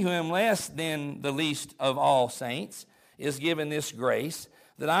me, who am less than the least of all saints, is given this grace,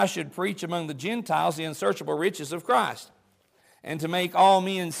 that I should preach among the Gentiles the unsearchable riches of Christ, and to make all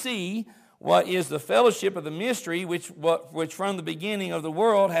men see what is the fellowship of the mystery which from the beginning of the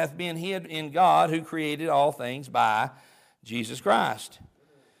world hath been hid in God, who created all things by Jesus Christ,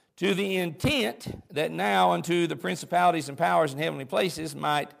 to the intent that now unto the principalities and powers in heavenly places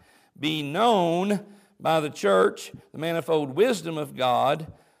might be known by the church the manifold wisdom of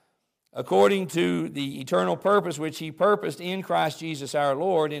God, according to the eternal purpose which he purposed in Christ Jesus our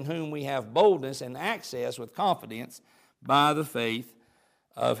Lord, in whom we have boldness and access with confidence by the faith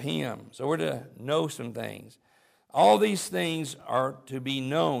of him. So we're to know some things. All these things are to be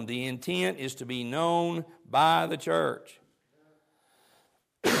known. The intent is to be known by the church.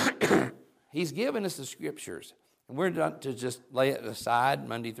 He's given us the scriptures, and we're not to just lay it aside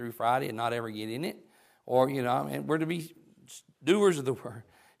Monday through Friday and not ever get in it. Or, we're to be doers of the word,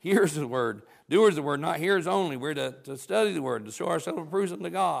 hearers of the word, doers of the word, not hearers only. We're to study the word, to show ourselves approved unto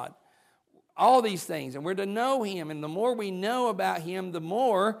God. All these things, and we're to know him. And the more we know about him, the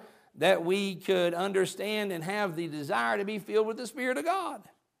more that we could understand and have the desire to be filled with the Spirit of God,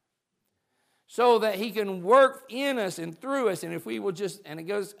 so that he can work in us and through us. And if we will just,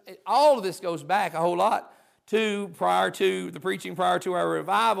 all of this goes back a whole lot to prior to the preaching, prior to our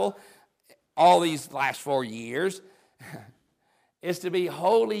revival, all these last 4 years, is to be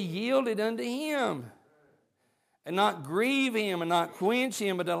wholly yielded unto him, and not grieve him and not quench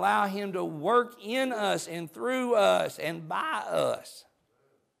him, but allow him to work in us and through us and by us.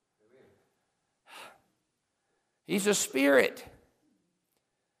 He's a spirit.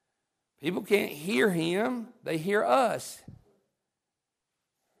 People can't hear him, they hear us.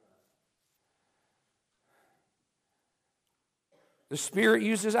 The Spirit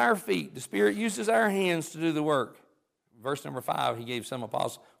uses our feet. The Spirit uses our hands to do the work. Verse number 5, he gave some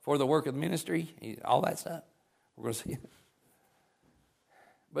apostles for the work of the ministry, all that stuff. We're going to see it.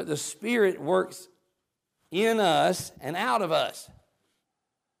 But the Spirit works in us and out of us.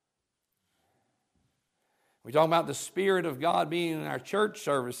 We talk about the Spirit of God being in our church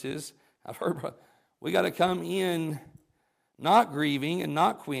services. I've heard we got to come in not grieving and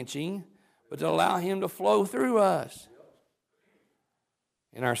not quenching, but to allow him to flow through us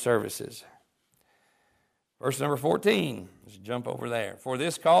in our services. Verse number 14. Let's jump over there. For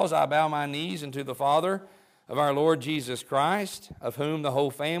this cause I bow my knees unto the Father of our Lord Jesus Christ, of whom the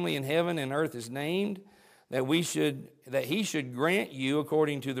whole family in heaven and earth is named, that he should grant you,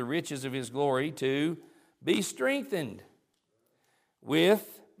 according to the riches of his glory, to be strengthened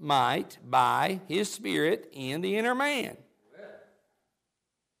with might by his Spirit in the inner man.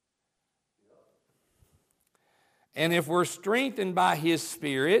 And if we're strengthened by his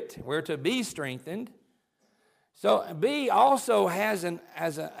Spirit, we're to be strengthened. So be also has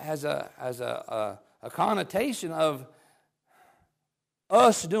a connotation of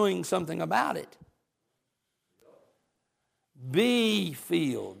us doing something about it. Be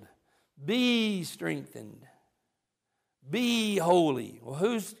filled. Be strengthened. Be holy. Well,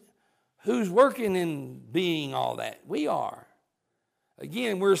 who's working in being all that? We are.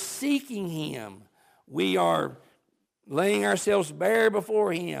 Again, we're seeking him. We are laying ourselves bare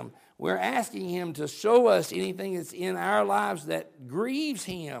before him. We're asking him to show us anything that's in our lives that grieves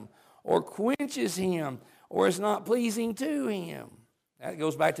him or quenches him or is not pleasing to him. That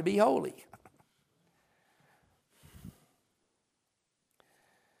goes back to be holy.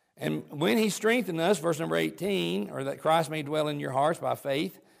 And when he strengthened us, verse number 18, or that Christ may dwell in your hearts by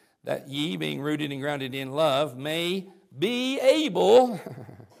faith, that ye, being rooted and grounded in love, may be able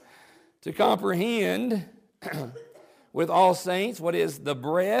to comprehend with all saints what is the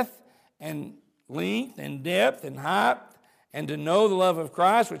breadth and length and depth and height, and to know the love of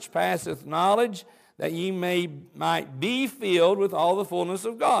Christ which passeth knowledge, that ye might be filled with all the fullness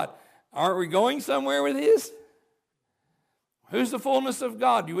of God. Aren't we going somewhere with this? Who's the fullness of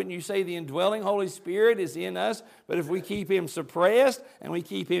God? Wouldn't you say the indwelling Holy Spirit is in us? But if we keep him suppressed and we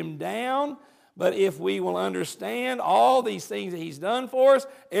keep him down, but if we will understand all these things that he's done for us,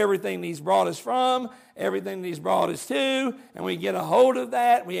 everything that he's brought us from, everything that he's brought us to, and we get a hold of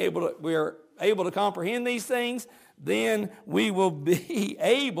that, we're able to comprehend these things, then we will be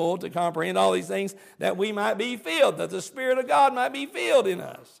able to comprehend all these things, that we might be filled, that the Spirit of God might be filled in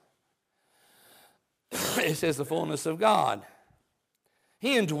us. It says the fullness of God.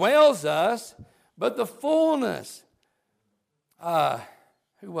 He indwells us, but the fullness.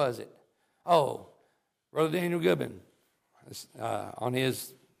 Who was it? Oh, Brother Daniel Goodman on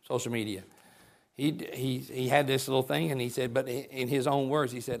his social media. He had this little thing, and he said, but in his own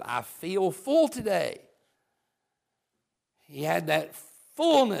words, he said, I feel full today. he had that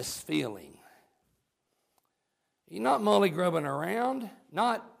fullness feeling. He's not mully-grubbing around,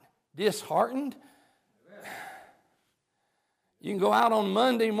 not disheartened. You can go out on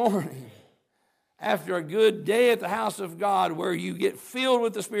Monday morning after a good day at the house of God where you get filled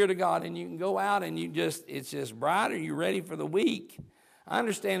with the Spirit of God, and you can go out and it's just brighter. You're ready for the week. I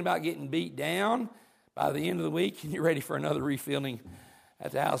understand about getting beat down by the end of the week and you're ready for another refilling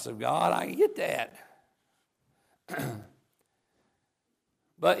at the house of God. I get that.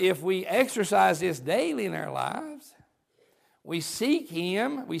 But if we exercise this daily in our lives, we seek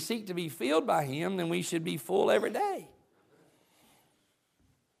Him, we seek to be filled by Him, then we should be full every day.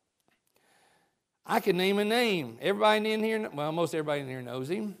 I could name a name. Everybody in here, well, most everybody in here knows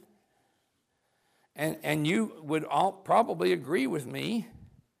Him. And you would all probably agree with me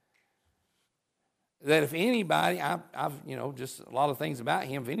that if anybody, I've just a lot of things about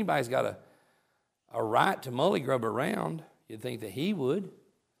Him, if anybody's got a right to mully-grub around, you'd think that He would.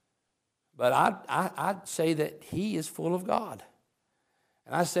 But I'd say that He is full of God.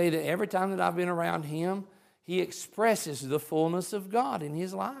 And I say that every time that I've been around Him, He expresses the fullness of God in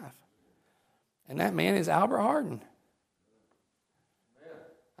His life. And that man is Albert Hardin.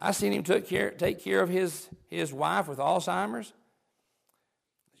 I seen him take care of his wife with Alzheimer's.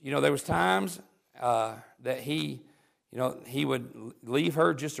 There was times that he would leave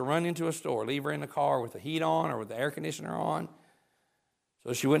her just to run into a store, leave her in the car with the heat on or with the air conditioner on.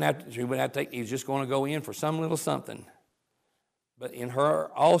 So she wouldn't have to take, he was just going to go in for some little something. But in her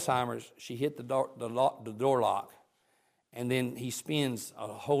Alzheimer's, she hit the door lock. And then he spends a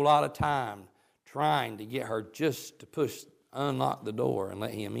whole lot of time trying to get her just to unlock the door and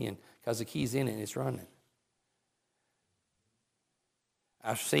let him in because the key's in it and it's running.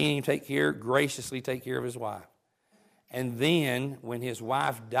 I've seen him graciously take care of his wife. And then when his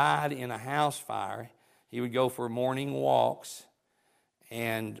wife died in a house fire, he would go for morning walks.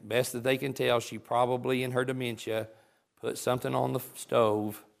 And best that they can tell, she probably in her dementia put something on the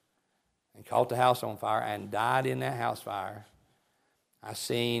stove and caught the house on fire and died in that house fire. I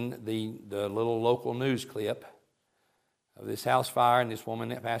seen the little local news clip of this house fire and this woman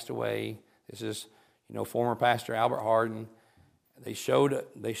that passed away. This is, former Pastor Albert Hardin. They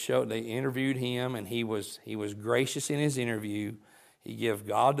interviewed him, and he was gracious in his interview. He gave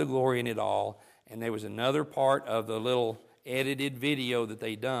God the glory in it all. And there was another part of the little edited video that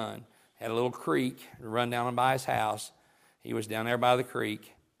they done. Had a little creek run down by his house. He was down there by the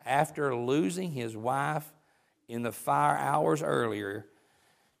creek. After losing his wife in the fire hours earlier,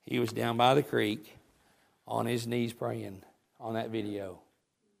 he was down by the creek on his knees praying on that video.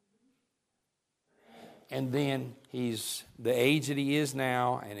 And then he's the age that he is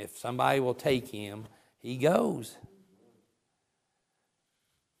now, and if somebody will take him, he goes.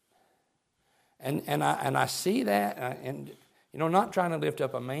 And I see that, and not trying to lift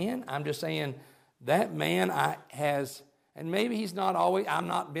up a man. I'm just saying that man has, and maybe he's not always. I've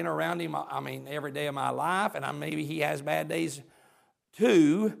not been around him. Every day of my life, and maybe he has bad days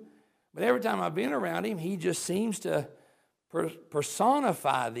too. But every time I've been around him, he just seems to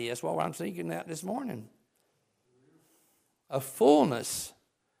personify this. What I'm thinking that this morning, a fullness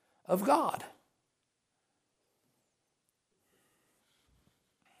of God.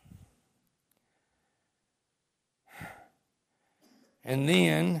 And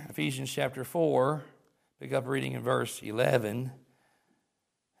then, Ephesians chapter 4, pick up reading in verse 11,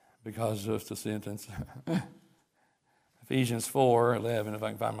 because of the sentence. Ephesians 4:11, if I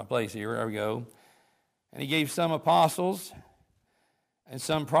can find my place here. There we go. And He gave some apostles, and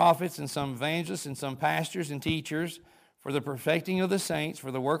some prophets, and some evangelists, and some pastors and teachers, for the perfecting of the saints, for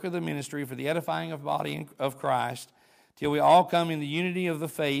the work of the ministry, for the edifying of the body of Christ, till we all come in the unity of the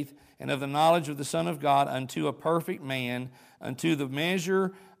faith and of the knowledge of the Son of God, unto a perfect man, unto the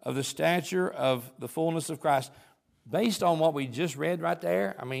measure of the stature of the fullness of Christ. Based on what we just read right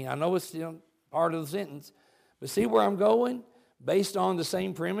there, I know it's still part of the sentence, but see where I'm going? Based on the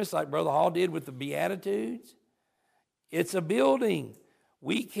same premise like Brother Hall did with the Beatitudes. It's a building.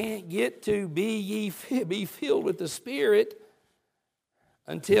 We can't get to be filled with the Spirit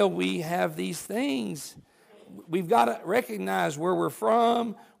until we have these things. We've got to recognize where we're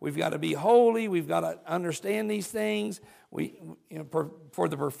from. We've got to be holy. We've got to understand these things. For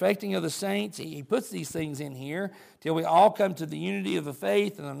the perfecting of the saints, He puts these things in here till we all come to the unity of the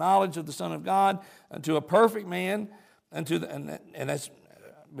faith and the knowledge of the Son of God, unto a perfect man, and that's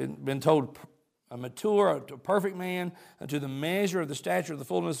been told a mature, a perfect man, unto the measure of the stature of the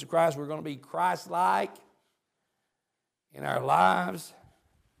fullness of Christ. We're going to be Christ-like in our lives.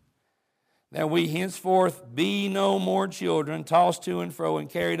 That we henceforth be no more children, tossed to and fro and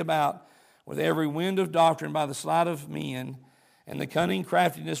carried about with every wind of doctrine by the sleight of men, and the cunning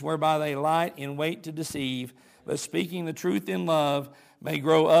craftiness whereby they lie in wait to deceive, but speaking the truth in love, may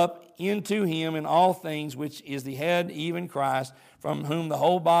grow up into him in all things, which is the head, even Christ, from whom the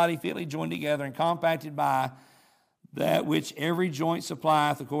whole body fitly joined together and compacted by that which every joint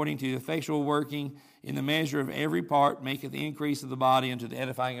supplieth, according to the effectual working in the measure of every part, maketh the increase of the body unto the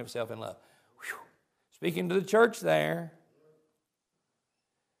edifying of itself in love. Whew. Speaking to the church there.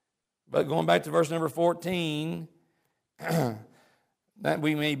 But going back to verse number 14, that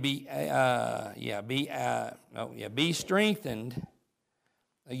we may be strengthened.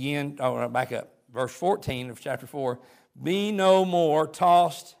 Again, back up. Verse 14 of chapter 4. Be no more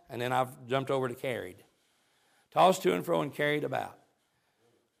tossed, and then I've jumped over to carried. Tossed to and fro and carried about.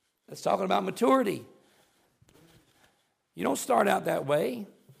 That's talking about maturity. You don't start out that way,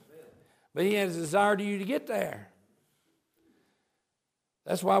 but he has a desire to you to get there.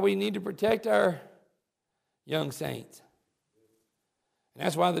 That's why we need to protect our young saints. And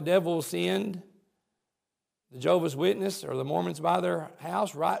that's why the devil will send the Jehovah's Witness or the Mormons by their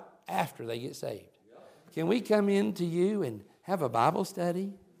house right after they get saved. Can we come in to you and have a Bible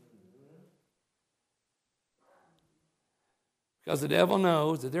study? Because the devil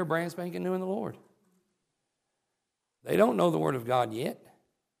knows that they're brand spanking new in the Lord. They don't know the Word of God yet.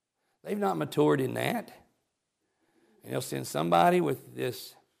 They've not matured in that. And he'll send somebody with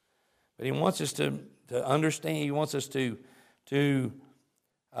this. But he wants us to understand. He wants us to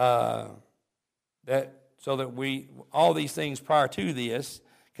that so that we, all these things prior to this,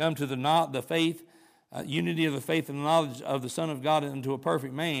 come to the faith, unity of the faith and the knowledge of the Son of God unto a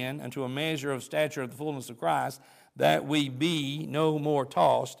perfect man, unto a measure of stature of the fullness of Christ, that we be no more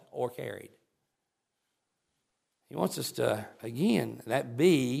tossed or carried. He wants us to, again, that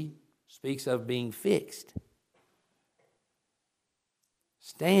be speaks of being fixed,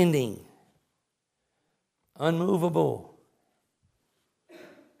 standing, unmovable.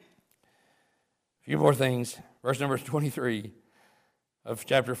 A few more things. Verse number 23 of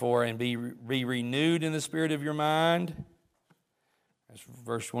chapter 4, and be renewed in the spirit of your mind. That's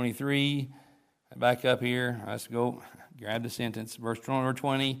verse 23. Back up here. Let's go grab the sentence. Verse number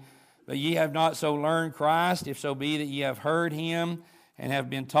 20. But ye have not so learned Christ, if so be that ye have heard him and have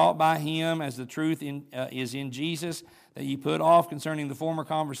been taught by him, as the truth is in Jesus, that ye put off concerning the former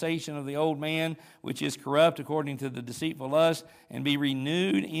conversation of the old man, which is corrupt according to the deceitful lust, and be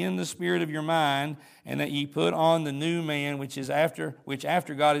renewed in the spirit of your mind, and that ye put on the new man, which after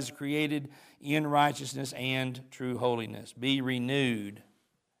God is created in righteousness and true holiness. Be renewed.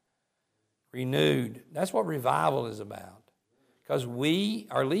 Renewed. That's what revival is about. Because we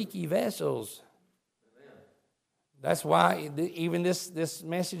are leaky vessels. That's why even this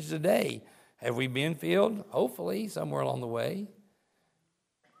message today, have we been filled? Hopefully, somewhere along the way.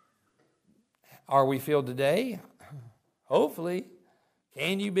 Are we filled today? Hopefully.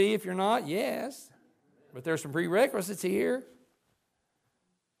 Can you be if you're not? Yes. But there's some prerequisites here.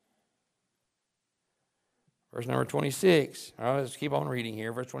 Verse number 26. All right, let's keep on reading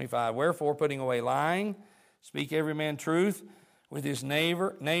here. Verse 25. Wherefore, putting away lying, speak every man truth with his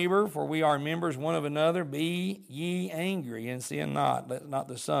neighbor, for we are members one of another. Be ye angry, and sin not. Let not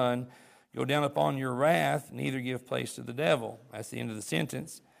the sun go down upon your wrath, neither give place to the devil. That's the end of the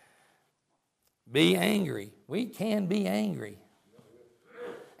sentence. Be angry. We can be angry.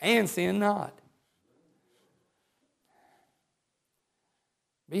 And sin not.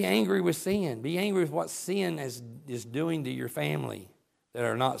 Be angry with sin. Be angry with what sin is doing to your family that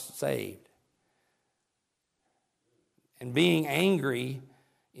are not saved. And being angry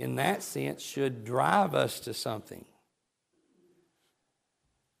in that sense should drive us to something.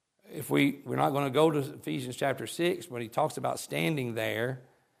 If we're not going to go to Ephesians chapter 6, when he talks about standing there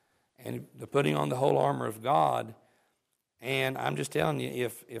and the putting on the whole armor of God, and I'm just telling you,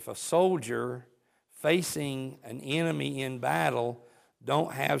 if a soldier facing an enemy in battle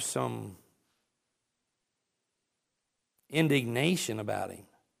don't have some indignation about him,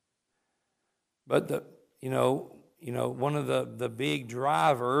 but one of the big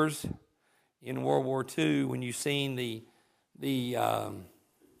drivers in World War II, when you've seen the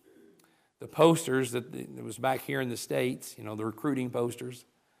posters that was back here in the States, the recruiting posters,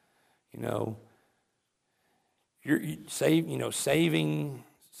 saving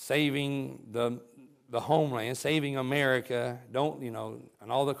the homeland, saving America. Don't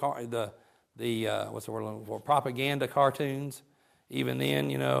and all the what's the word I'm looking for? Propaganda cartoons. Even then,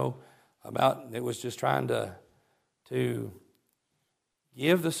 about it was just trying to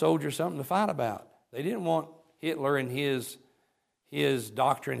give the soldier something to fight about. They didn't want Hitler and his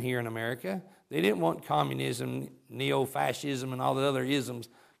doctrine here in America. They didn't want communism, neo-fascism, and all the other isms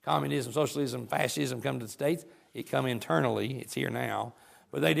communism, socialism, fascism come to the States. It come internally. It's here now.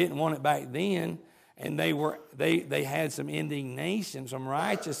 But they didn't want it back then, and they had some indignation, some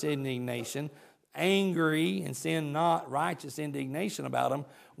righteous indignation, angry and sin not righteous indignation about them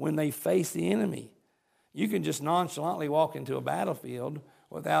when they faced the enemy. You can just nonchalantly walk into a battlefield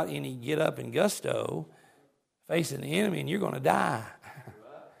without any get up and gusto facing the enemy, and you're going to die.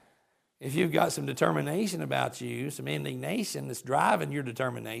 If you've got some determination about you, some indignation that's driving your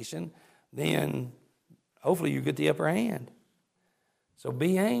determination, then hopefully you get the upper hand. So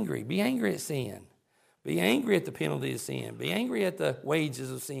be angry. Be angry at sin. Be angry at the penalty of sin. Be angry at the wages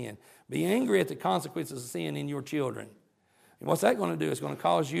of sin. Be angry at the consequences of sin in your children. And what's that going to do? It's going to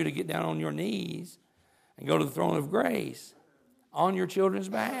cause you to get down on your knees and go to the throne of grace on your children's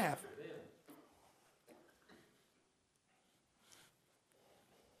behalf.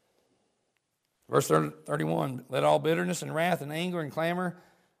 Verse 31, let all bitterness and wrath and anger and clamor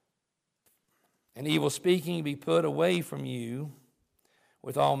and evil speaking be put away from you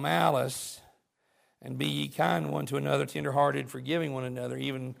with all malice, and be ye kind one to another, tenderhearted, forgiving one another,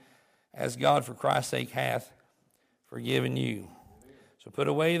 even as God for Christ's sake hath forgiven you. So put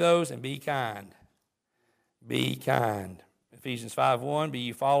away those and be kind. Be kind. Ephesians 5:1, be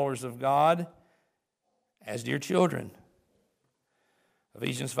ye followers of God as dear children.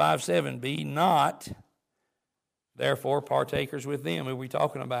 Ephesians 5:7, be not therefore partakers with them. Who are we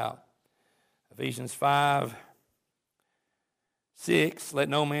talking about? Ephesians 5:6, let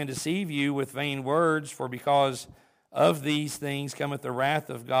no man deceive you with vain words, for because of these things cometh the wrath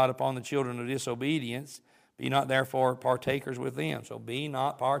of God upon the children of disobedience. Be not therefore partakers with them. So be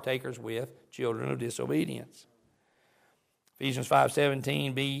not partakers with children of disobedience. Ephesians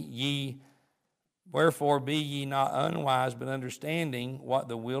 5:17, wherefore be ye not unwise, but understanding what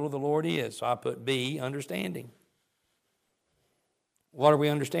the will of the Lord is. So I put be, understanding. What are we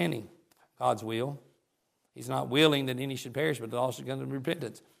understanding? God's will. He's not willing that any should perish, but that all should come to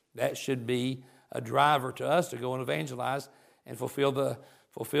repentance. That should be a driver to us to go and evangelize and fulfill the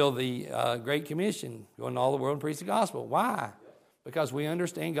Great Commission, go into all the world and preach the gospel. Why? Because we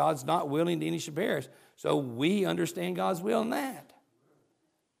understand God's not willing that any should perish. So we understand God's will in that.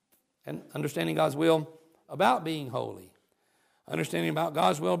 And understanding God's will about being holy. Understanding about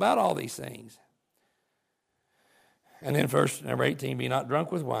God's will about all these things. And then verse number 18, be not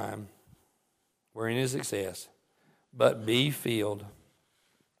drunk with wine, wherein is excess, but be filled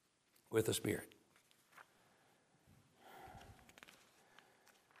with the Spirit.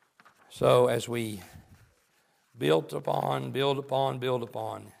 So as we build upon,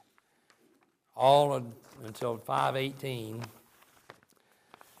 all until 5:18,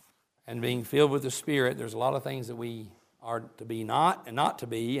 and being filled with the Spirit, there's a lot of things that we are to be not and not to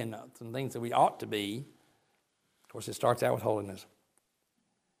be, and some things that we ought to be. Of course, it starts out with holiness.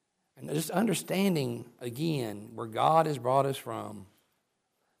 And just understanding, again, where God has brought us from,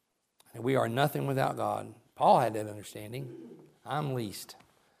 and we are nothing without God. Paul had that understanding. I'm least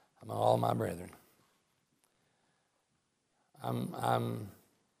among all my brethren. I'm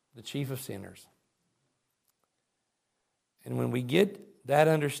the chief of sinners. And when we get that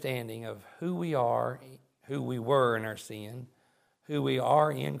understanding of who we are, who we were in our sin, who we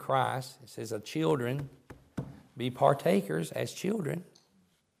are in Christ, it says, children, be partakers as children.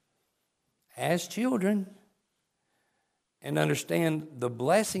 As children. And understand the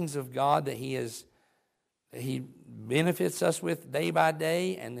blessings of God that He benefits us with day by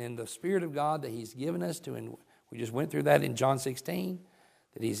day, and then the Spirit of God that He's given us to, and we just went through that in John 16,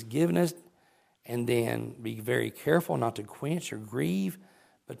 that He's given us, and then be very careful not to quench or grieve,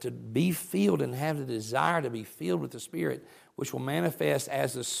 but to be filled and have the desire to be filled with the Spirit, which will manifest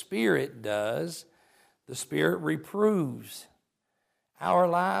as the Spirit does. The Spirit reproves. Our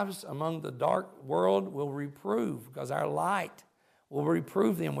lives among the dark world will reprove, because our light will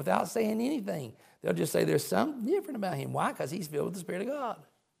reprove them without saying anything. They'll just say there's something different about him. Why? Because he's filled with the Spirit of God.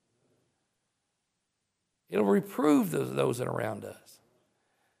 It'll reprove those that are around us.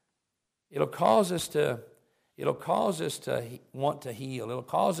 It'll cause us to want to heal. It'll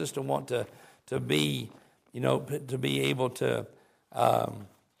cause us to want to be, to be able to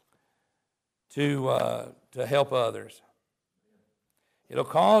help others. It'll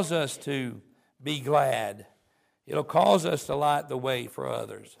cause us to be glad. It'll cause us to light the way for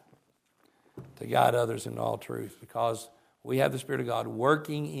others, to guide others into all truth, because we have the Spirit of God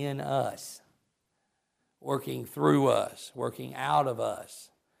working in us, working through us, working out of us.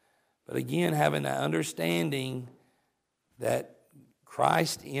 But again, having that understanding that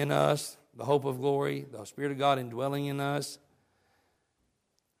Christ in us, the hope of glory, the Spirit of God indwelling in us,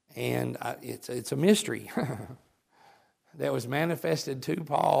 and it's a mystery. that was manifested to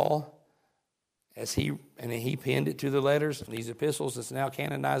Paul as he penned it to the letters, these epistles that's now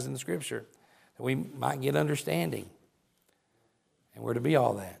canonized in the Scripture, that we might get understanding. And we're to be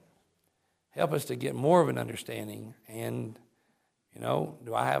all that. Help us to get more of an understanding. And,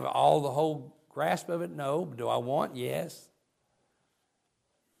 do I have the whole grasp of it? No. Do I want? Yes.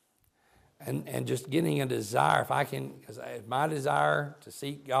 And just getting a desire, because my desire to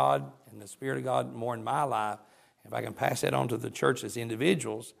seek God and the Spirit of God more in my life, if I can pass that on to the church as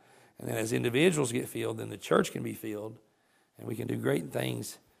individuals, and then as individuals get filled, then the church can be filled, and we can do great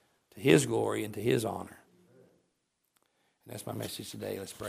things to His glory and to His honor. And that's my message today. Let's pray.